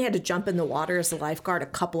 I only had to jump in the water as a lifeguard a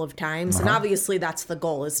couple of times, and obviously that's the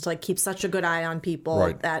goal, is to keep such a good eye on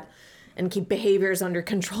people and keep behaviors under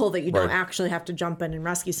control that you don't actually have to jump in and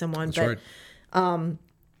rescue someone. That's right.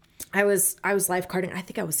 I was lifeguarding. I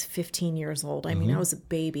think I was 15 years old. I mean, I was a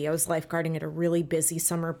baby. I was lifeguarding at a really busy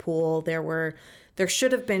summer pool. There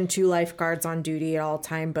should have been 2 lifeguards on duty at all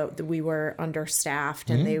time, but we were understaffed,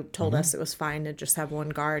 and they told us it was fine to just have one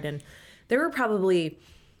guard. And there were probably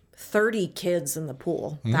 30 kids in the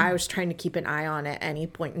pool that I was trying to keep an eye on at any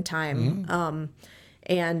point in time.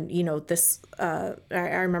 And, this, I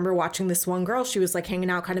remember watching this one girl, she was like hanging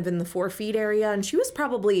out kind of in the 4 feet area, and she was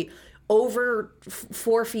probably over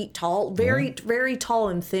 4 feet tall, very, very tall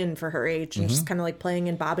and thin for her age, and just kind of like playing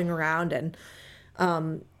and bobbing around. And,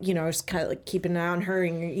 just kind of like keeping an eye on her,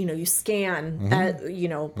 and, you scan at,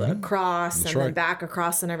 across and then back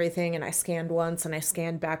across and everything. And I scanned once, and I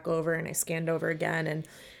scanned back over, and I scanned over again. And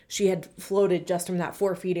she had floated just from that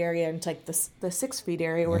 4 feet area into like the 6 feet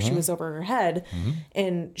area where she was over her head.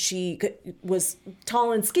 And she was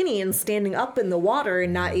tall and skinny and standing up in the water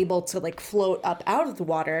and not able to like float up out of the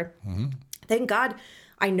water. Thank God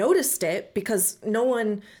I noticed it, because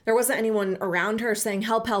there wasn't anyone around her saying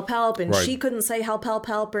help, help, help. And she couldn't say help, help,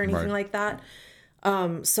 help or anything like that.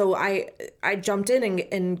 So I jumped in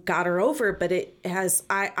and got her over, but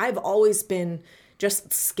I've always been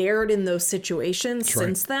just scared in those situations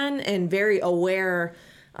since then, and very aware,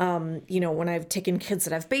 when I've taken kids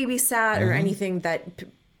that I've babysat or anything, that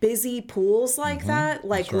busy pools like that,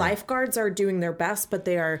 like lifeguards are doing their best, but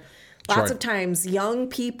they are lots of times young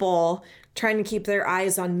people trying to keep their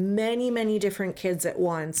eyes on many, many different kids at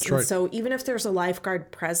once. And so even if there's a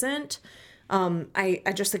lifeguard present,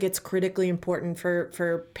 I just think it's critically important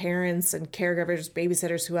for parents and caregivers,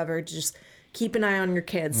 babysitters, whoever, to just keep an eye on your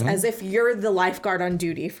kids as if you're the lifeguard on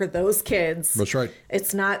duty for those kids. That's right.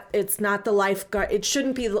 It's not the lifeguard. It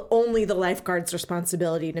shouldn't be only the lifeguard's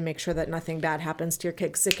responsibility to make sure that nothing bad happens to your kid,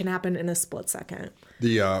 because it can happen in a split second.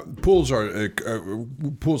 The pools are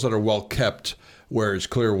pools that are well kept, where it's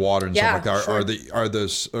clear water and stuff like that,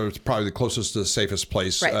 are probably the closest to the safest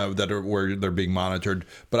place where they're being monitored.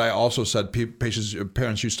 But I also said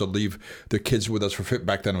parents used to leave their kids with us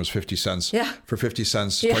back then it was 50 cents. Yeah. For 50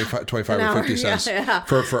 cents, 25 or 50 cents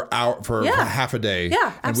for half a day. Yeah,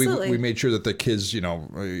 and absolutely. we made sure that the kids,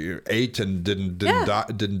 ate and didn't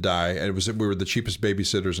die. And we were the cheapest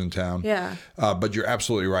babysitters in town. Yeah. But you're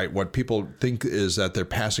absolutely right. What people think is that they're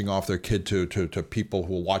passing off their kid to people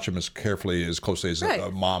who will watch them as carefully, as closely as a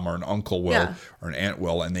mom or an uncle will or an aunt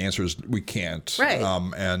will, and the answer is we can't. Right.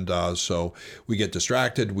 So we get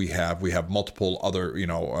distracted. We have multiple other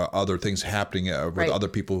other things happening with other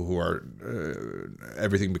people who are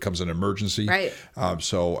everything becomes an emergency. Right.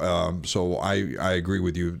 So I agree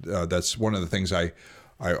with you. That's one of the things I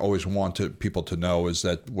always want people to know, is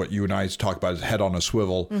that what you and I talk about is head on a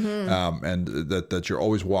swivel, and that you're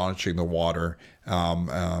always watching the water,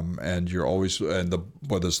 and you're always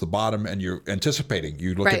whether it's the bottom, and you're anticipating.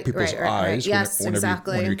 You look at people's eyes. Yes,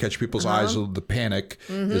 exactly. When you catch people's eyes, the panic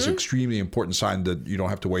is an extremely important sign that you don't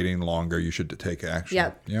have to wait any longer. You should take action.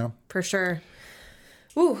 Yep. Yeah. For sure.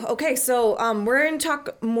 Ooh, okay. So we're going to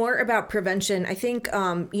talk more about prevention. I think,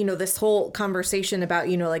 this whole conversation about,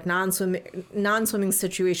 like non-swimming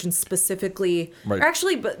situations specifically, or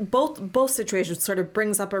actually both situations, sort of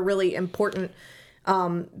brings up a really important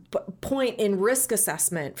point in risk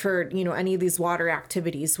assessment for, any of these water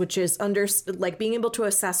activities, which is being able to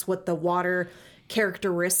assess what the water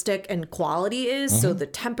characteristic and quality is. So the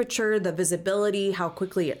temperature, the visibility, how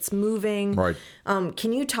quickly it's moving. Right.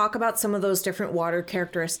 Can you talk about some of those different water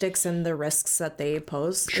characteristics and the risks that they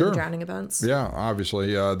pose in drowning events? Yeah,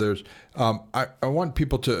 obviously. There's. I want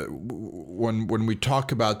people to, when we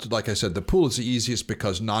talk about, like I said, the pool is the easiest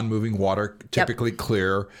because non-moving water, typically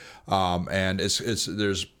clear, and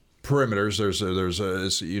there's perimeters.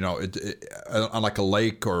 Unlike a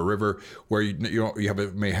lake or a river where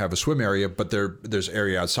may have a swim area, but there's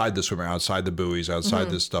area outside the swim, outside the buoys,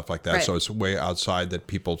 outside this stuff like that. Right. So it's way outside that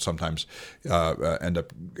people sometimes end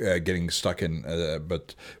up getting stuck in.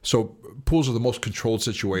 So pools are the most controlled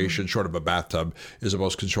situation, short of a bathtub, is the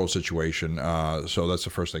most controlled situation. So that's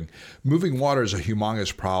the first thing. Moving water is a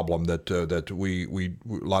humongous problem that we a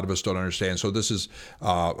lot of us don't understand. So this is.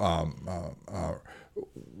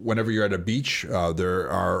 Whenever you're at a beach, there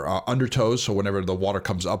are undertows. So whenever the water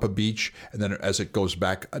comes up a beach, and then as it goes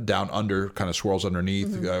back down under, kind of swirls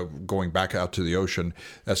underneath, going back out to the ocean,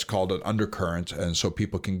 that's called an undercurrent. And so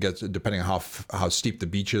people can get, depending on how steep the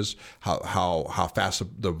beach is, how fast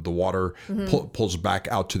the water pulls back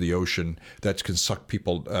out to the ocean, that can suck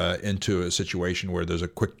people into a situation where there's a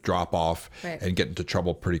quick drop off and get into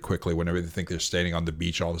trouble pretty quickly. Whenever they think they're standing on the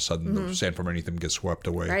beach, all of a sudden the sand from underneath them gets swept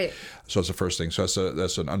away. Right. So that's the first thing. So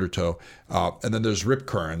that's an undertow, and then there's rip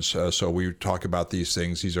currents. So we talk about these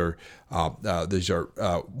things. These are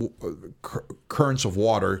currents of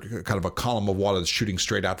water, kind of a column of water that's shooting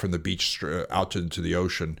straight out from the beach out into the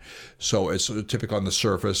ocean. So it's typically on the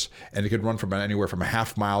surface, and it can run from anywhere from a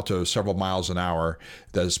half mile to several miles an hour.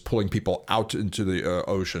 That is pulling people out into the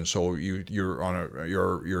ocean. So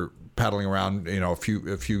you're paddling around, a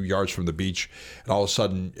few yards from the beach, and all of a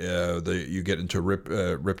sudden you get into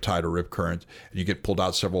rip tide or rip current, and you get pulled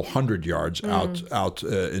out several hundred yards out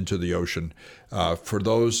into the ocean. For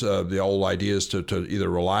those, the old idea is to either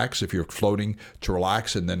relax if you're floating, to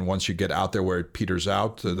relax, and then once you get out there where it peters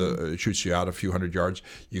out, it shoots you out a few hundred yards,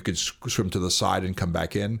 you could swim to the side and come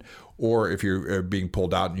back in. Or if you're being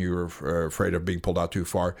pulled out and you're afraid of being pulled out too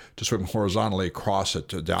far, to swim horozontally across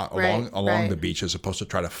it along the beach, as opposed to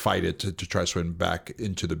try to fight it to try to swim back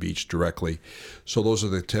into the beach directly. So those are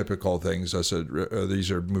the typical things. I said these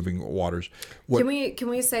are moving waters. Can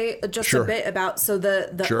we say just a bit about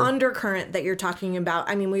the undercurrent that you're talking about?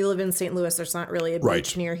 I mean, we live in St. Louis. There's not really a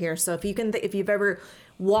beach near here. So if you've ever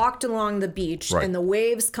walked along the beach and the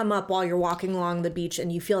waves come up while you're walking along the beach,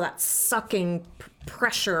 and you feel that sucking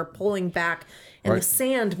pressure pulling back, and the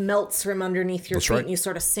sand melts from underneath your feet, and you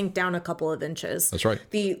sort of sink down a couple of inches. That's right.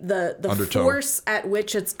 The force at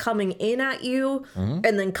which it's coming in at you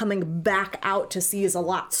and then coming back out to sea is a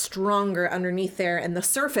lot stronger underneath there, and the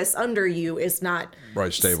surface under you is not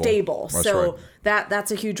stable. So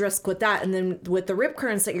that's a huge risk with that. And then with the rip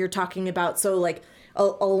currents that you're talking about, so like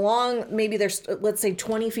along, maybe there's, let's say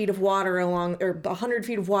 20 feet of water along, or 100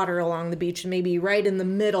 feet of water along the beach, and maybe right in the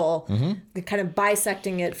middle, kind of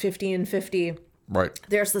bisecting it 50 and 50. Right.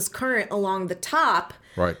 There's this current along the top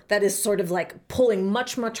that is sort of like pulling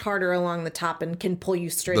much, much harder along the top and can pull you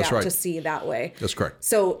straight out to sea that way. That's correct.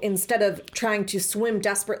 So instead of trying to swim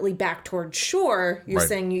desperately back towards shore, you're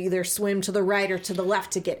saying you either swim to the right or to the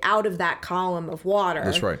left to get out of that column of water.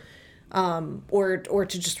 That's right. Or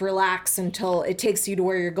to just relax until it takes you to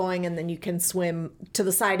where you're going, and then you can swim to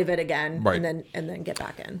the side of it again, and then get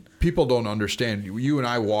back in. People don't understand. You and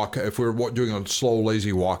I walk, if we're doing a slow,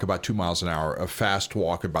 lazy walk about 2 miles an hour, a fast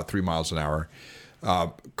walk about 3 miles an hour.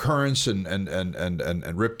 Currents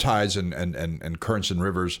and rip tides and currents in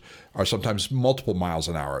rivers are sometimes multiple miles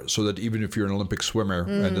an hour. So that even if you're an Olympic swimmer,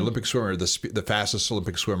 an Olympic swimmer, the fastest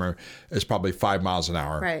Olympic swimmer is probably 5 miles an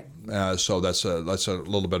hour. Right. So that's a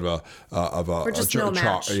little bit of a we're just no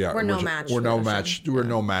match. We're no match. We're no match. We're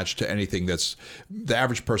no match to anything that's the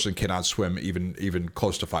average person cannot swim even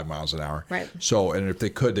close to 5 miles an hour. Right. So, and if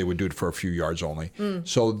they could, they would do it for a few yards only.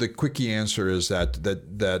 So the quickie answer is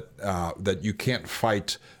that you can't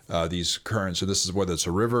fight these currents. So this is whether it's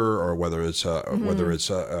a river or whether it's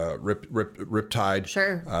a rip tide.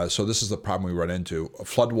 Sure. So this is the problem we run into.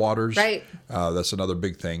 Floodwaters. Right. That's another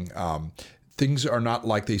big thing. Things are not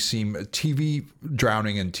like they seem. TV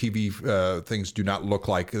drowning and TV things do not look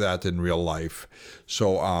like that in real life.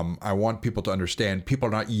 So I want people to understand, people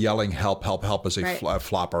are not yelling help, help, help as they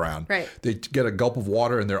flop around. Right. They get a gulp of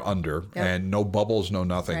water and they're under, and no bubbles, no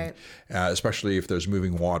nothing. Right. Especially if there's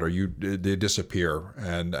moving water, they disappear.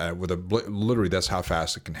 And literally that's how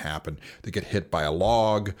fast it can happen. They get hit by a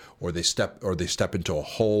log, or they step into a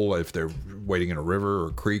hole if they're wading in a river or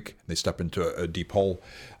a creek. They step into a deep hole.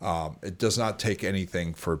 It does not take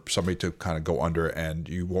anything for somebody to kind of go under, and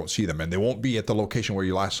you won't see them, and they won't be at the location where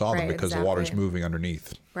you last saw them because the water's moving underneath.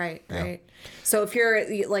 Right. So if you're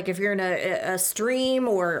in a stream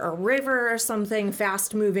or a river or something,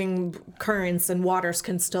 fast moving currents and waters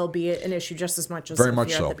can still be an issue just as much as if you're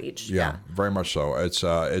at the beach. Yeah, very much so. It's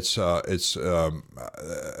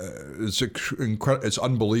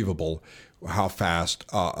unbelievable how fast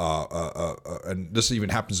and this even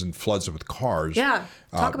happens in floods with cars. Yeah,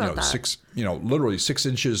 talk about that. Literally 6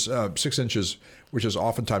 inches, which is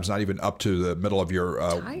oftentimes not even up to the middle of your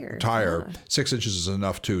tire. Yeah. 6 inches is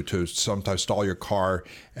enough to sometimes stall your car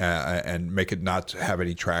and make it not have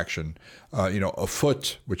any traction. A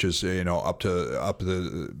foot, which is up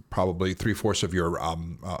to probably 3/4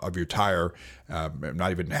 of your tire,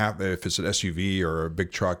 not even half. If it's an SUV or a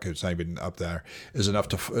big truck, it's not even up there. Is enough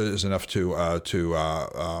to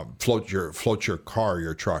float your car,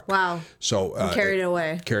 your truck. Wow. So carry it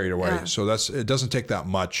away. Yeah. So it doesn't take that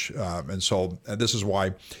much, and so this is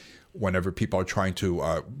why whenever people are trying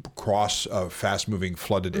to cross a fast-moving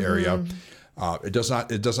flooded area. It does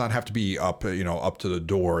not have to be up to the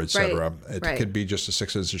door, etc. It could be just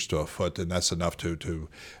 6 inches to a foot, and that's enough to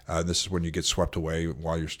this is when you get swept away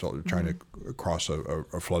while you're still trying to cross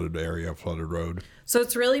a flooded area, a flooded road. So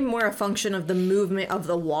it's really more a function of the movement of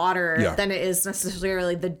the water than it is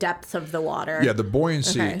necessarily the depth of the water. Yeah, the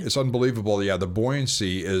buoyancy is unbelievable. Yeah, the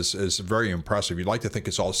buoyancy is very impressive. You'd like to think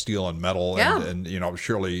it's all steel and metal, and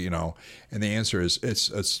surely, and the answer is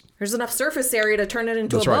it's there's enough surface area to turn it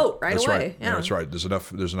into a boat right away. Yeah. Yeah. That's right.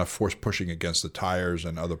 There's enough force pushing against the tires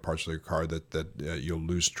and other parts of the car that you'll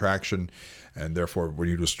lose traction, and therefore when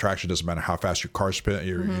you lose traction, it doesn't matter how fast your car spin,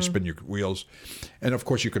 you spin your wheels, and of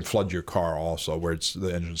course you can flood your car also where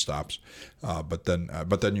the engine stops, but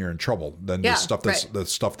then you're in trouble. Then Yeah,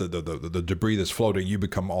 the debris that's floating, you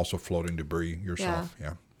become also floating debris yourself.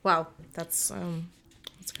 Yeah. Wow, that's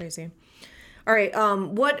crazy. All right,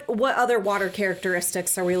 what other water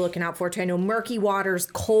characteristics are we looking out for? I know murky waters,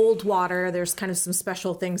 cold water. There's kind of some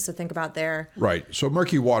special things to think about there. Right. So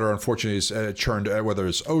murky water, unfortunately, is churned, whether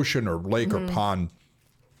it's ocean or lake or pond.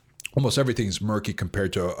 Almost everything's murky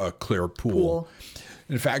compared to a clear pool.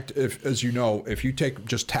 In fact, as you know, if you take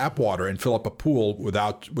just tap water and fill up a pool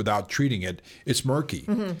without treating it, it's murky.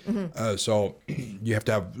 So you have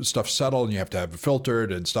to have stuff settled, and you have to have it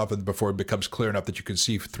filtered and stuff before it becomes clear enough that you can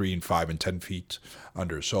see 3 and 5 and 10 feet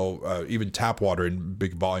under. So even tap water in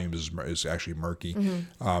big volumes is actually murky.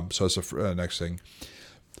 So that's the next thing.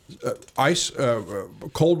 Ice,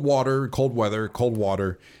 cold water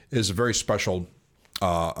is a very special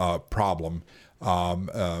problem.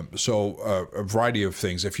 So a variety of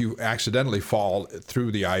things. If you accidentally fall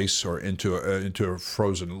through the ice or into a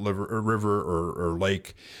frozen river or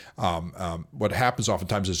lake, what happens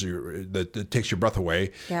oftentimes is that it takes your breath away,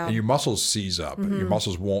 and your muscles seize up. Your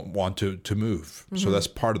muscles won't want to move. So that's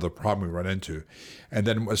part of the problem we run into. And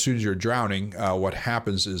then as soon as you're drowning, what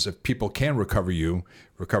happens is if people can recover,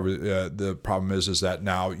 the problem is that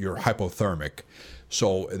now you're hypothermic.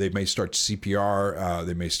 So they may start CPR,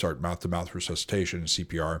 they may start mouth-to-mouth resuscitation,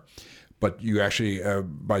 CPR, but you actually,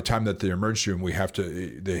 by the time that the emergency room, they have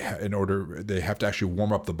to actually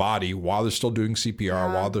warm up the body while they're still doing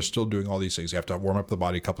CPR, while they're still doing all these things. They have to warm up the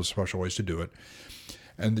body, a couple of special ways to do it.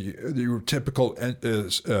 And the typical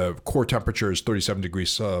core temperature is 37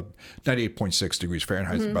 degrees, 98.6 degrees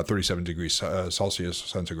Fahrenheit, about 37 degrees Celsius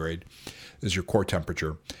centigrade is your core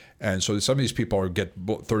temperature. And so some of these people get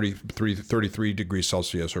 33 degrees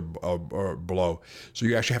Celsius or below. So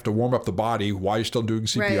you actually have to warm up the body while you're still doing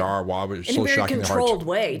CPR, while you're still shocking the heart. In a very controlled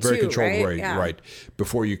way, very too, controlled way, yeah. right?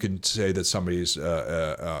 Before you can say that somebody is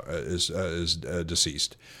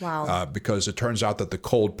deceased. Wow. Because it turns out that the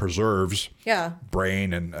cold preserves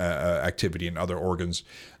brain and activity in other organs.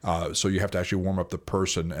 So you have to actually warm up the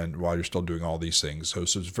person, and while you're still doing all these things. So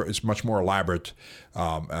it's much more elaborate,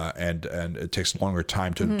 and it takes longer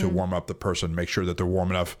time to warm up the person, make sure that they're warm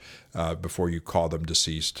enough before you call them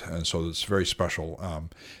deceased. And so it's very special.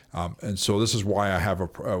 And so this is why I have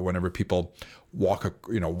whenever people walk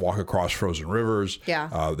across frozen rivers, they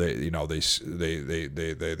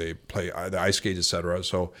play the ice skate, etc.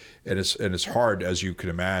 So it's hard, as you can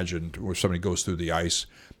imagine, when somebody goes through the ice.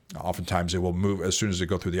 Oftentimes they will move as soon as they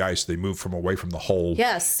go through the ice. They move from away from the hole.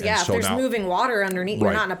 Yes, and yeah. so if there's moving water underneath,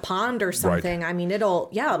 you're not in a pond or something. Right. I mean,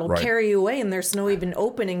 it'll carry you away, and there's no even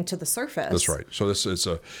opening to the surface. That's right. So it's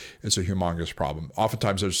a humongous problem.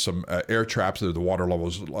 Oftentimes there's some air traps. The water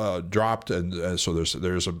levels dropped, and so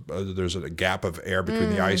there's a gap of air between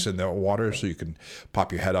the ice and the water, so you can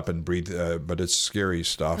pop your head up and breathe. But it's scary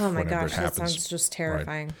stuff. Oh my whenever gosh, it happens. that sounds just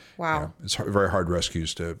terrifying. Right. Wow. Yeah. It's very hard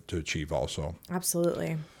rescues to achieve also.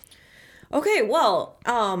 Absolutely. Okay, well,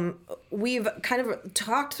 we've kind of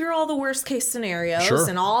talked through all the worst case scenarios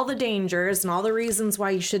and all the dangers and all the reasons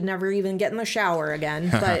why you should never even get in the shower again.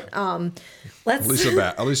 But let's at least the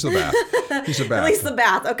bath. At least the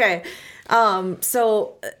bath. Okay.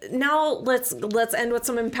 So now let's end with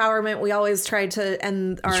some empowerment. We always try to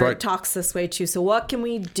end our talks this way too. So what can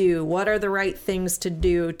we do? What are the right things to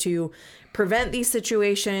do to prevent these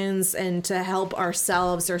situations and to help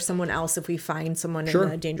ourselves or someone else if we find someone in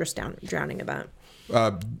a dangerous drowning event?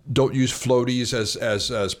 Don't use floaties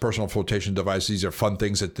as personal flotation devices. These are fun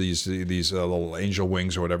things that these little angel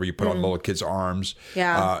wings or whatever you put on little kids' arms.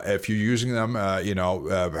 Yeah. If you're using them,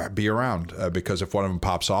 be around because if one of them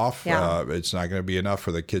pops off, it's not going to be enough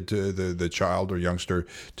for the kid the child or youngster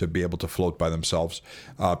to be able to float by themselves.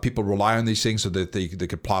 People rely on these things so that they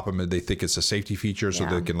could plop them and they think it's a safety feature so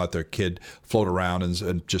they can let their kid float around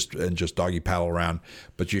and just doggy paddle around.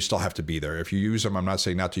 But you still have to be there. If you use them, I'm not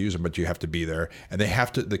saying not to use them, but you have to be there. And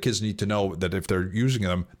the kids need to know that if they're using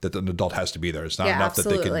them, that an adult has to be there. It's not enough that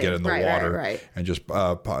they can get in the water and just.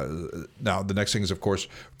 Now, the next thing is, of course,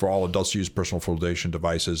 for all adults to use personal flotation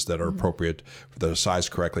devices that are appropriate, that are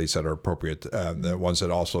sized correctly, that are appropriate. The ones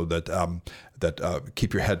that also that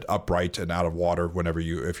keep your head upright and out of water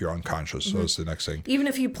if you're unconscious. So that's the next thing. Even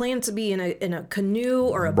if you plan to be in a canoe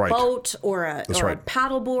or a boat or a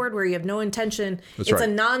paddle board where you have no intention, it's a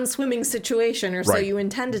non-swimming situation, or so you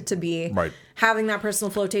intend it to be. Right. having that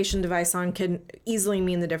personal flotation device on can easily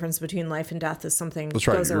mean the difference between life and death if something That's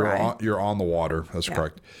right. goes awry. You're on the water. That's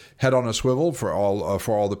correct. Head on a swivel for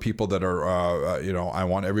all the people that are. I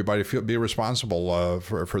want everybody to be responsible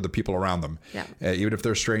for the people around them. Yeah. Even if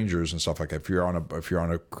they're strangers and stuff like that. If you're on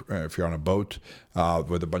a boat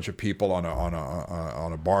with a bunch of people on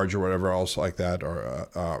a barge or whatever else like that, or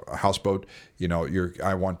a houseboat,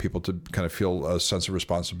 I want people to kind of feel a sense of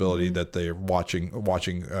responsibility that they're watching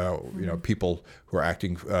people who are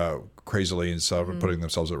acting crazily and stuff and putting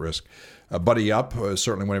themselves at risk. Buddy up,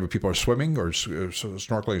 certainly whenever people are swimming or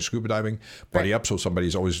snorkeling or scuba diving, buddy up so somebody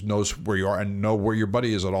always knows where you are and know where your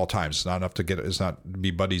buddy is at all times. It's not enough it's not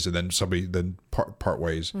be buddies and then somebody part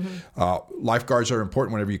ways. Lifeguards are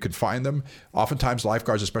important whenever you can find them. Oftentimes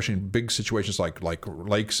lifeguards, especially in big situations like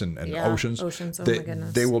lakes and oceans, oh my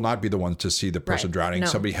goodness. They will not be the ones to see the person drowning. No.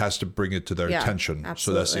 Somebody has to bring it to their attention. Absolutely.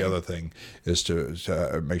 So that's the other thing, is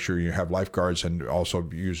to make sure you have lifeguards and also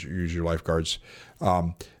use your lifeguards.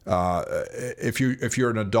 If you're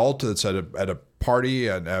an adult that's at a party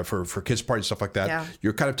and for kids' parties, stuff like that,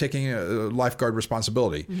 you're kind of taking a lifeguard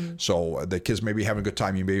responsibility. So the kids may be having a good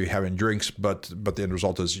time, you may be having drinks, but the end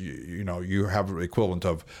result is you have the equivalent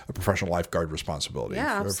of a professional lifeguard responsibility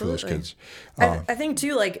for those kids. I think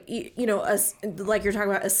too, like like you're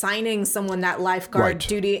talking about assigning someone that lifeguard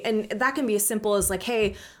duty, and that can be as simple as like,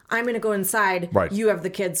 hey, I'm going to go inside. Right. You have the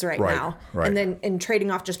kids right now. Right. And then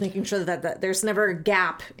trading off, just making sure that there's never a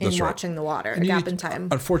gap in watching the water, a gap in time.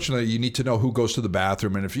 Unfortunately, you need to know who goes to the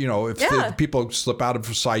bathroom. And if the people slip out of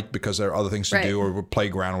sight because there are other things to do or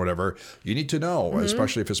playground or whatever, you need to know,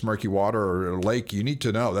 especially if it's murky water or a lake, you need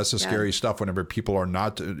to know. That's the scary stuff whenever people are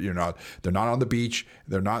not, they're not on the beach,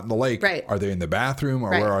 they're not in the lake. Right. Are they in the bathroom or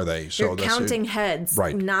where are they? So you're counting heads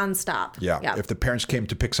nonstop. Yeah. If the parents came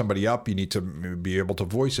to pick somebody up, you need to be able to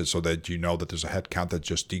voice it so that you know that there's a head count that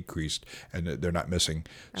just decreased and they're not missing.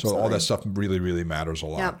 Absolutely. So all that stuff really, really matters a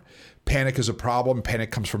lot. Yeah. Panic is a problem. Panic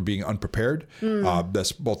comes from being unprepared.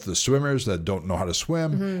 That's both the swimmers that don't know how to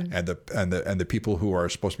swim and the people who are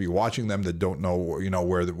supposed to be watching them that don't know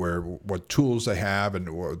what tools they have, and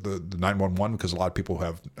the 911, because a lot of people who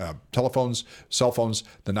have telephones, cell phones,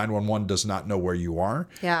 the 911 does not know where you are.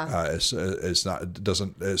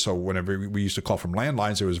 So whenever we used to call from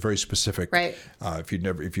landlines, it was very specific. Right. If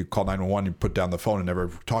you call 911 and put down the phone and never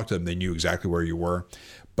talked to them, they knew exactly where you were.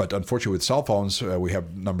 But unfortunately, with cell phones, we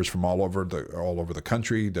have numbers from all over the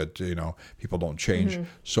country that people don't change.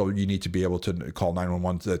 So you need to be able to call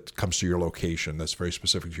 911 that comes to your location. That's very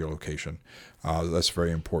specific to your location. That's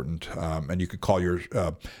very important. And you could call your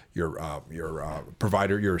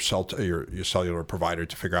provider, your cellular provider,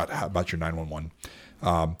 to figure out about your 911.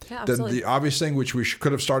 The obvious thing, which we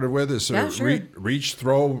could have started with, is reach,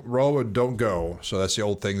 throw, row, and don't go. So that's the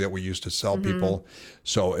old thing that we used to tell people.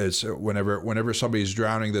 So it's whenever somebody's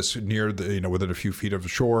drowning that's near within a few feet of the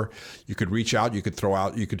shore, you could reach out, you could throw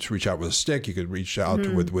out, you could reach out with a stick, you could reach out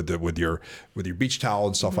with your beach towel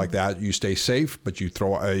and stuff like that. You stay safe, but you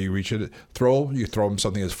throw them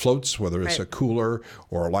something that floats, whether it's a cooler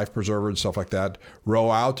or a life preserver and stuff like that. Row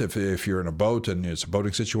out if you're in a boat and it's a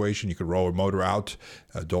boating situation, you could row a motor out.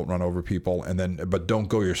 Don't run over people, but don't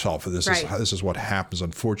go yourself. This is what happens.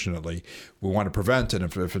 Unfortunately, we want to prevent, and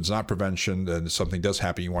if it's not prevention, then something does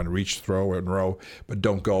happen. You want to reach, throw, and row, but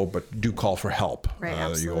don't go. But do call for help. Right,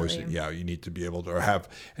 absolutely. You need to be able to have,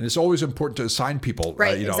 and it's always important to assign people.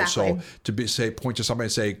 Right, exactly. So point to somebody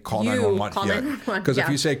and say call 911. Because if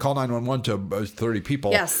you say call 911 to 30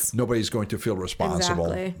 people, nobody's going to feel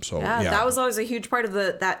responsible. Exactly. So that was always a huge part of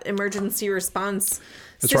that emergency response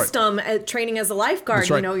That's system at training as a lifeguard.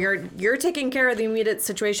 That's right. You're taking care of the immediate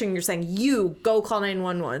situation. You're saying you go call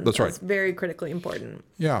 911. That's right. That's very critically important.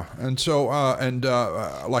 Yeah, and so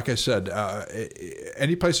like I said,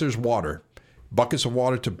 any place there's water, buckets of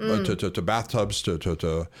water to bathtubs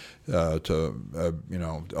to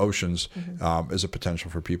oceans is a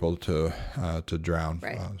potential for people to drown.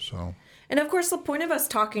 Right. And of course, the point of us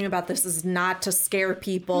talking about this is not to scare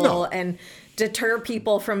people and deter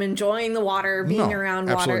people from enjoying the water, being around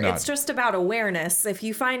water. Not. It's just about awareness. If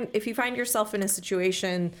you find yourself in a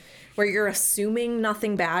situation where you're assuming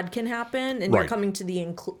nothing bad can happen and you're coming to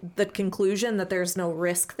the conclusion that there's no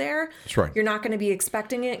risk there, that's right. You're not going to be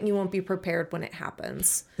expecting it and you won't be prepared when it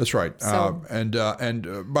happens. That's right. So, and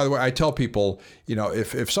by the way, I tell people,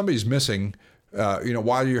 if somebody's missing,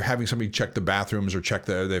 while you're having somebody check the bathrooms or check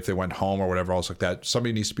if they went home or whatever else like that,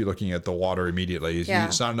 somebody needs to be looking at the water immediately.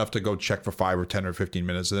 It's not enough to go check for 5 or 10 or 15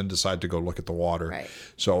 minutes and then decide to go look at the water. Right.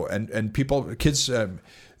 So, and kids,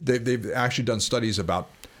 they've actually done studies about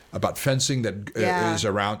about fencing that is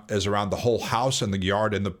around the whole house and the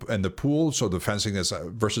yard and the pool. So the fencing is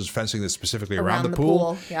versus fencing that's specifically around the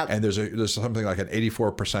pool. Yep. And there's something like an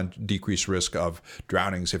 84% decreased risk of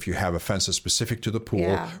drownings if you have a fence that's specific to the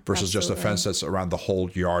pool versus just a fence that's around the whole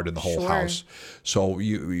yard and the whole house. So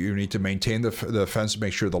you need to maintain the fence,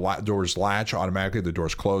 make sure the doors latch automatically, the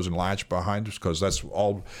doors close and latch behind, because that's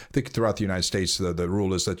all. I think throughout the United States, the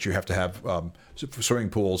rule is that you have to have swimming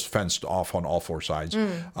pools fenced off on all four sides.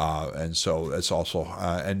 And so it's also,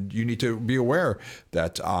 and you need to be aware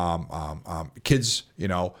that kids,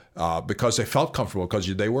 because they felt comfortable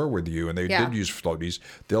because they were with you and they did use floaties,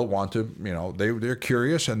 they'll want to, they're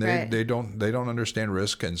curious and they don't understand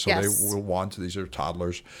risk, and so they will want. These are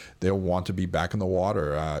toddlers. They'll want to be back in the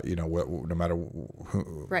water. No matter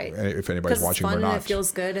who, if anybody's watching it's fun or not. And it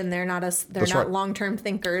feels good, and they're not long-term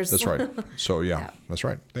thinkers. That's right. So that's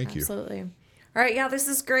right. Thank you. Absolutely. All right, this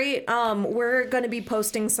is great. We're going to be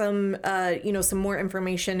posting some more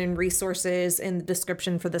information and resources in the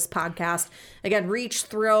description for this podcast. Again, reach,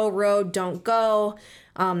 throw, road, don't go.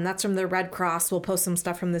 That's from the Red Cross. We'll post some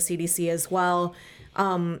stuff from the CDC as well.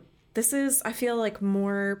 This is, I feel like,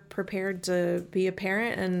 more prepared to be a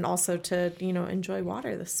parent and also to, enjoy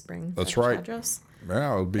water this spring. That's right. Tadros.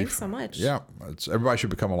 Yeah, it'll be. Thanks so much. Yeah, everybody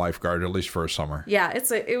should become a lifeguard at least for a summer. Yeah,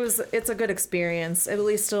 it's a good experience. At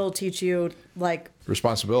least it'll teach you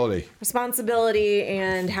responsibility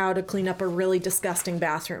and how to clean up a really disgusting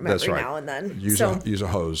bathroom every now and then. Use a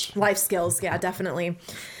hose. Life skills, yeah, definitely.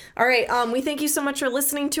 All right, we thank you so much for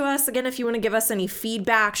listening to us. Again, if you want to give us any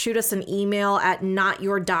feedback, shoot us an email at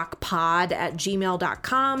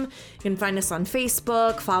notyourdocpod@gmail.com. You can find us on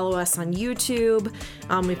Facebook, follow us on YouTube.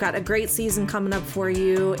 We've got a great season coming up for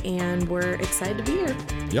you, and we're excited to be here.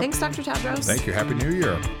 Yep. Thanks, Dr. Tadros. Thank you. Happy New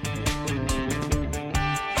Year.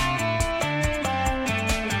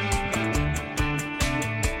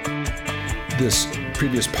 This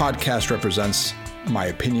previous podcast represents my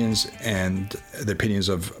opinions and the opinions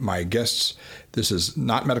of my guests. This is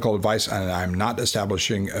not medical advice, and I'm not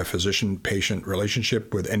establishing a physician-patient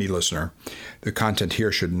relationship with any listener. The content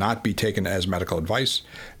here should not be taken as medical advice.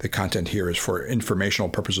 The content here is for informational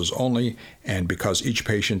purposes only, and because each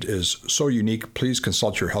patient is so unique, please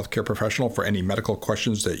consult your healthcare professional for any medical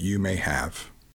questions that you may have.